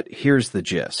 But here's the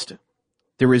gist.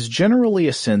 There is generally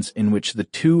a sense in which the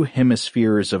two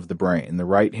hemispheres of the brain, the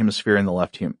right hemisphere and the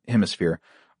left hemisphere,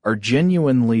 are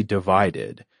genuinely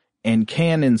divided and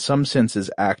can in some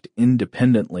senses act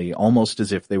independently, almost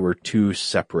as if they were two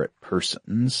separate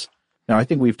persons. Now, I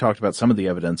think we've talked about some of the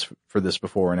evidence for this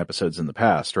before in episodes in the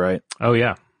past, right? Oh,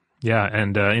 yeah. Yeah,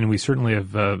 and we certainly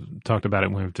have talked about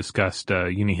it when we've discussed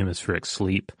unihemispheric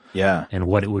sleep. Yeah. And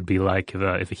what it would be like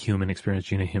if a human experienced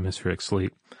unihemispheric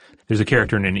sleep. There's a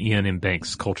character in an Ian M.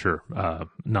 Banks culture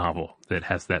novel that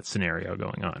has that scenario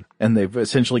going on. And they've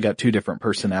essentially got two different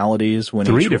personalities.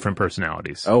 Three different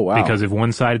personalities. Oh, wow. Because if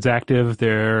one side's active,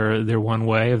 they're one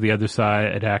way. If the other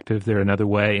side active, they're another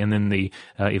way. And then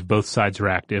if both sides are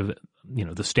active,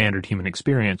 the standard human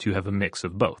experience, you have a mix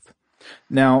of both.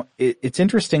 Now, it's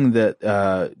interesting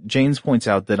that Janes points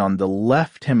out that on the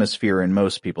left hemisphere in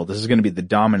most people, this is going to be the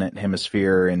dominant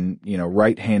hemisphere in,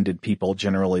 right-handed people.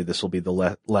 Generally, this will be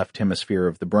the left hemisphere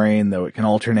of the brain, though it can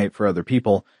alternate for other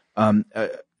people.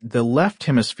 The left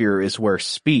hemisphere is where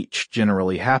speech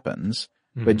generally happens,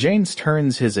 but Janes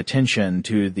turns his attention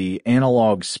to the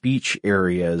analog speech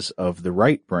areas of the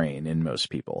right brain in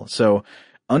most people. So,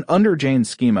 under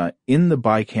Janes' schema, in the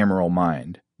bicameral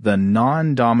mind, the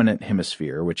non-dominant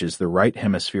hemisphere, which is the right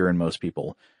hemisphere in most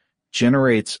people,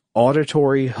 generates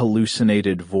auditory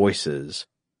hallucinated voices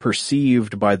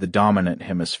perceived by the dominant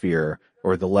hemisphere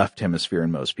or the left hemisphere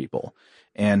in most people.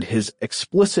 And his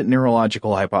explicit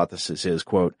neurological hypothesis is,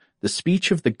 quote, the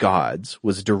speech of the gods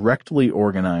was directly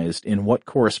organized in what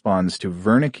corresponds to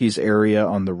Wernicke's area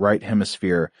on the right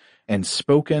hemisphere and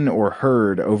spoken or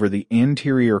heard over the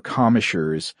anterior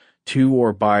commissures to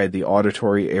or by the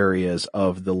auditory areas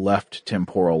of the left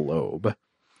temporal lobe.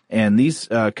 And these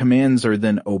commands are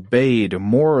then obeyed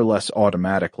more or less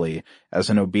automatically,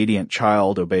 as an obedient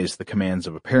child obeys the commands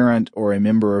of a parent, or a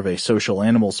member of a social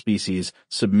animal species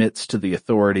submits to the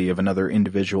authority of another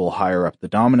individual higher up the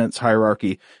dominance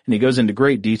hierarchy. And he goes into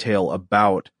great detail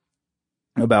about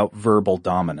verbal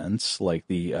dominance, like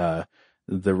the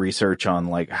research on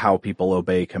like how people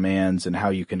obey commands and how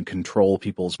you can control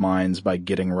people's minds by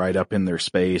getting right up in their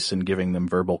space and giving them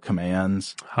verbal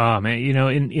commands. Ah, man,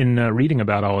 in reading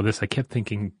about all of this, I kept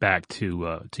thinking back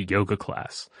to yoga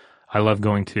class. I love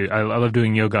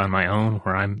doing yoga on my own,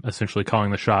 where I'm essentially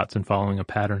calling the shots and following a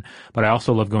pattern. But I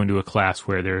also love going to a class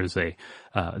where there is a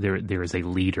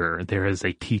leader, there is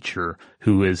a teacher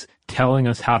who is telling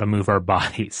us how to move our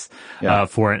bodies,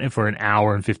 for an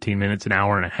hour and 15 minutes, an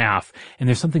hour and a half. And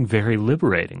there's something very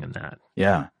liberating in that.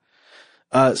 Yeah.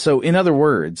 So in other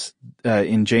words,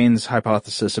 in Jane's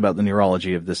hypothesis about the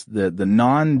neurology of this, the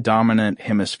non-dominant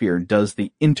hemisphere does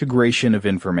the integration of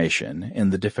information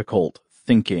and the difficult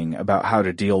thinking about how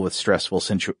to deal with stressful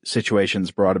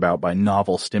situations brought about by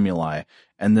novel stimuli.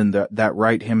 And then that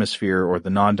right hemisphere or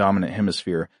the non-dominant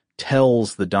hemisphere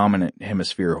tells the dominant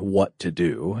hemisphere what to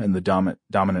do. And the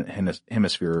dominant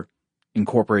hemisphere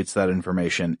incorporates that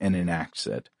information and enacts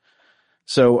it.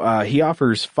 So he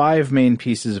offers 5 main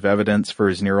pieces of evidence for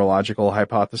his neurological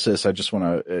hypothesis. I just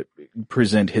want to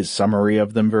present his summary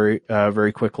of them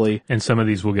very quickly. And some of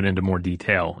these we'll get into more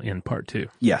detail in part 2.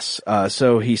 Yes.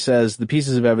 So he says the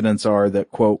pieces of evidence are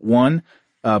that, quote, 1,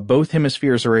 both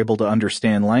hemispheres are able to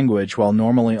understand language while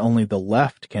normally only the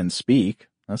left can speak.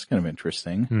 That's kind of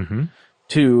interesting. Mm-hmm.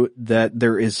 2, that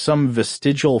there is some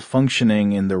vestigial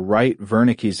functioning in the right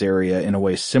Wernicke's area in a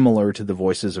way similar to the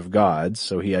voices of gods.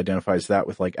 So he identifies that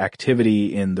with like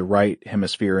activity in the right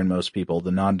hemisphere in most people,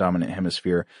 the non-dominant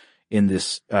hemisphere in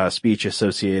this speech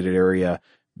associated area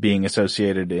being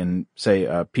associated in, say,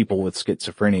 people with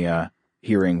schizophrenia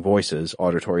hearing voices,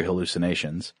 auditory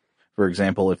hallucinations. For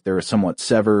example, if they're somewhat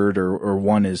severed or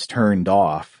one is turned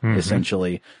off,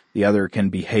 essentially, the other can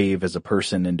behave as a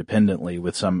person independently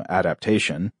with some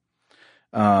adaptation.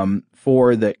 4,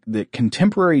 that the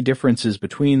contemporary differences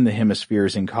between the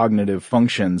hemispheres in cognitive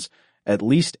functions at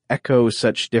least echo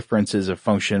such differences of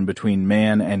function between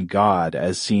man and God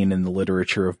as seen in the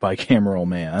literature of bicameral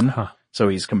man. Huh. So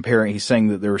he's saying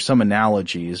that there are some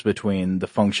analogies between the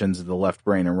functions of the left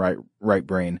brain and right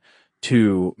brain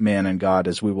to man and God,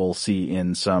 as we will see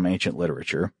in some ancient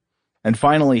literature. And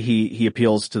finally, he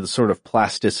appeals to the sort of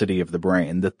plasticity of the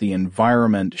brain, that the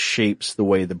environment shapes the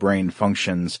way the brain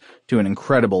functions to an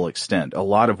incredible extent. A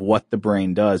lot of what the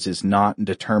brain does is not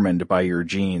determined by your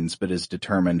genes, but is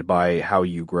determined by how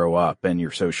you grow up and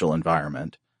your social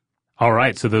environment. All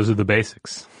right, so those are the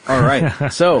basics. All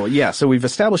right. So we've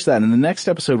established that. In the next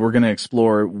episode, we're going to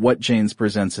explore what Jaynes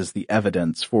presents as the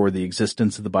evidence for the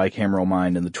existence of the bicameral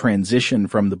mind and the transition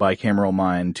from the bicameral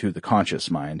mind to the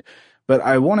conscious mind. But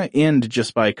I want to end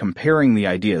just by comparing the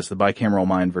ideas, the bicameral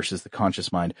mind versus the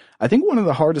conscious mind. I think one of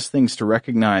the hardest things to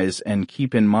recognize and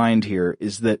keep in mind here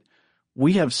is that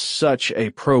we have such a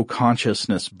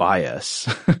pro-consciousness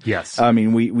bias. Yes. I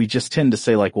mean, we just tend to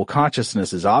say like, well,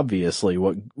 consciousness is obviously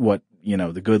what,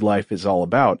 the good life is all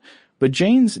about. But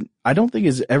Jaynes, I don't think,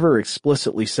 is ever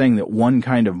explicitly saying that one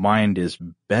kind of mind is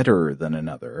better than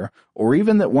another, or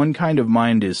even that one kind of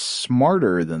mind is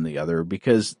smarter than the other,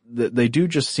 because they do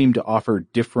just seem to offer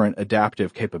different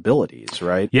adaptive capabilities,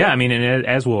 right? Yeah, I mean, and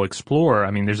as we'll explore, I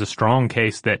mean, there's a strong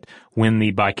case that when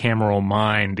the bicameral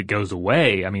mind goes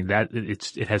away, I mean, that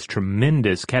it has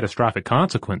tremendous catastrophic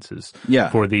consequences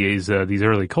for these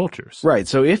early cultures. Right.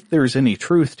 So if there's any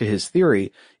truth to his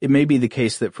theory, it may be the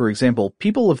case that, for example,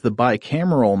 people of the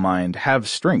bicameral mind have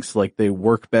strengths, like they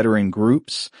work better in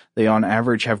groups. They on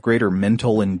average have greater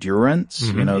mental endurance.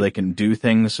 Mm-hmm. They can do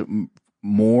things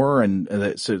more,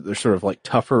 and so they're sort of like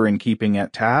tougher in keeping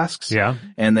at tasks. Yeah.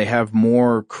 And they have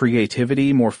more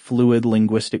creativity, more fluid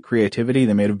linguistic creativity.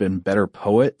 They may have been better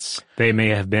poets. They may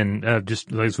have been,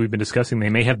 just as we've been discussing, they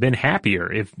may have been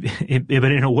happier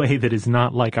but in a way that is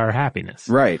not like our happiness.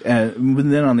 Right. And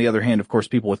then on the other hand, of course,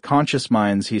 people with conscious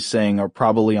minds, he's saying, are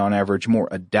probably on average more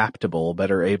adaptable,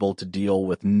 better able to deal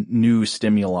with new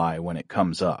stimuli when it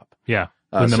comes up. Yeah.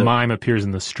 When the mime appears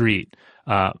in the street,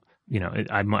 I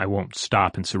won't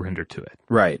stop and surrender to it.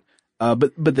 Right.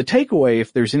 But the takeaway,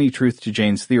 if there's any truth to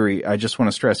Jaynes' theory, I just want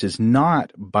to stress, is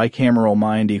not bicameral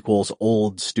mind equals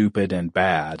old, stupid, and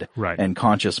bad. Right. And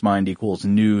conscious mind equals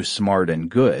new, smart, and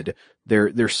good.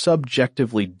 They're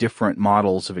subjectively different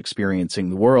models of experiencing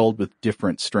the world with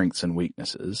different strengths and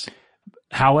weaknesses.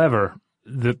 However,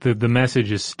 the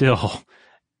message is still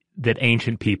that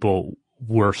ancient people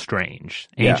were strange.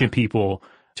 Ancient people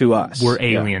to us were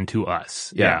alien to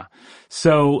us. Yeah.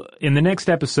 So in the next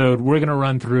episode, we're going to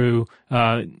run through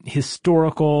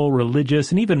historical,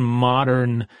 religious, and even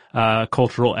modern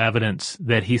cultural evidence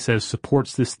that he says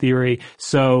supports this theory.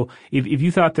 So if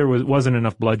you thought there wasn't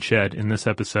enough bloodshed in this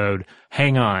episode,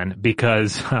 hang on,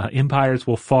 because empires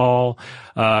will fall,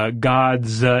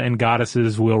 gods and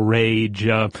goddesses will rage,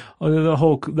 the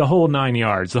whole 9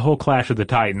 yards, the whole Clash of the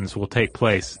Titans will take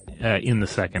place in the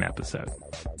second episode.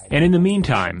 And in the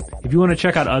meantime, if you want to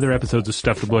check out other episodes of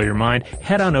Stuff to Blow Your Mind,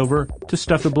 head on over to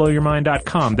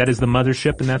StuffToBlowYourMind.com. That is the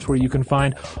mothership, and that's where you can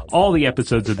find all the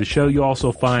episodes of the show. You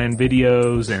also find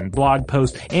videos and blog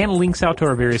posts and links out to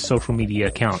our various social media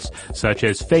accounts, such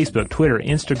as Facebook, Twitter,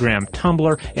 Instagram,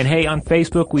 Tumblr. And hey, on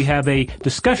Facebook, we have a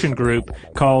discussion group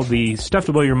called the Stuff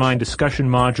to Blow Your Mind discussion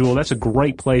module. That's a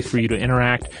great place for you to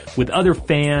interact with other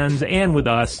fans and with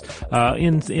us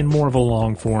in more of a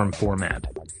long-form format.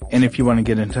 And if you want to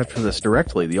get in touch with us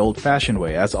directly, the old-fashioned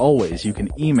way, as always, you can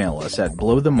email us at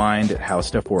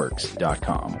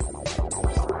blowthemind@howstuffworks.com.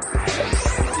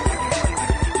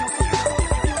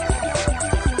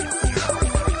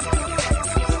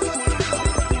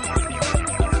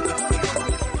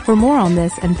 For more on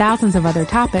this and thousands of other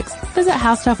topics, visit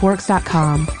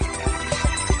howstuffworks.com.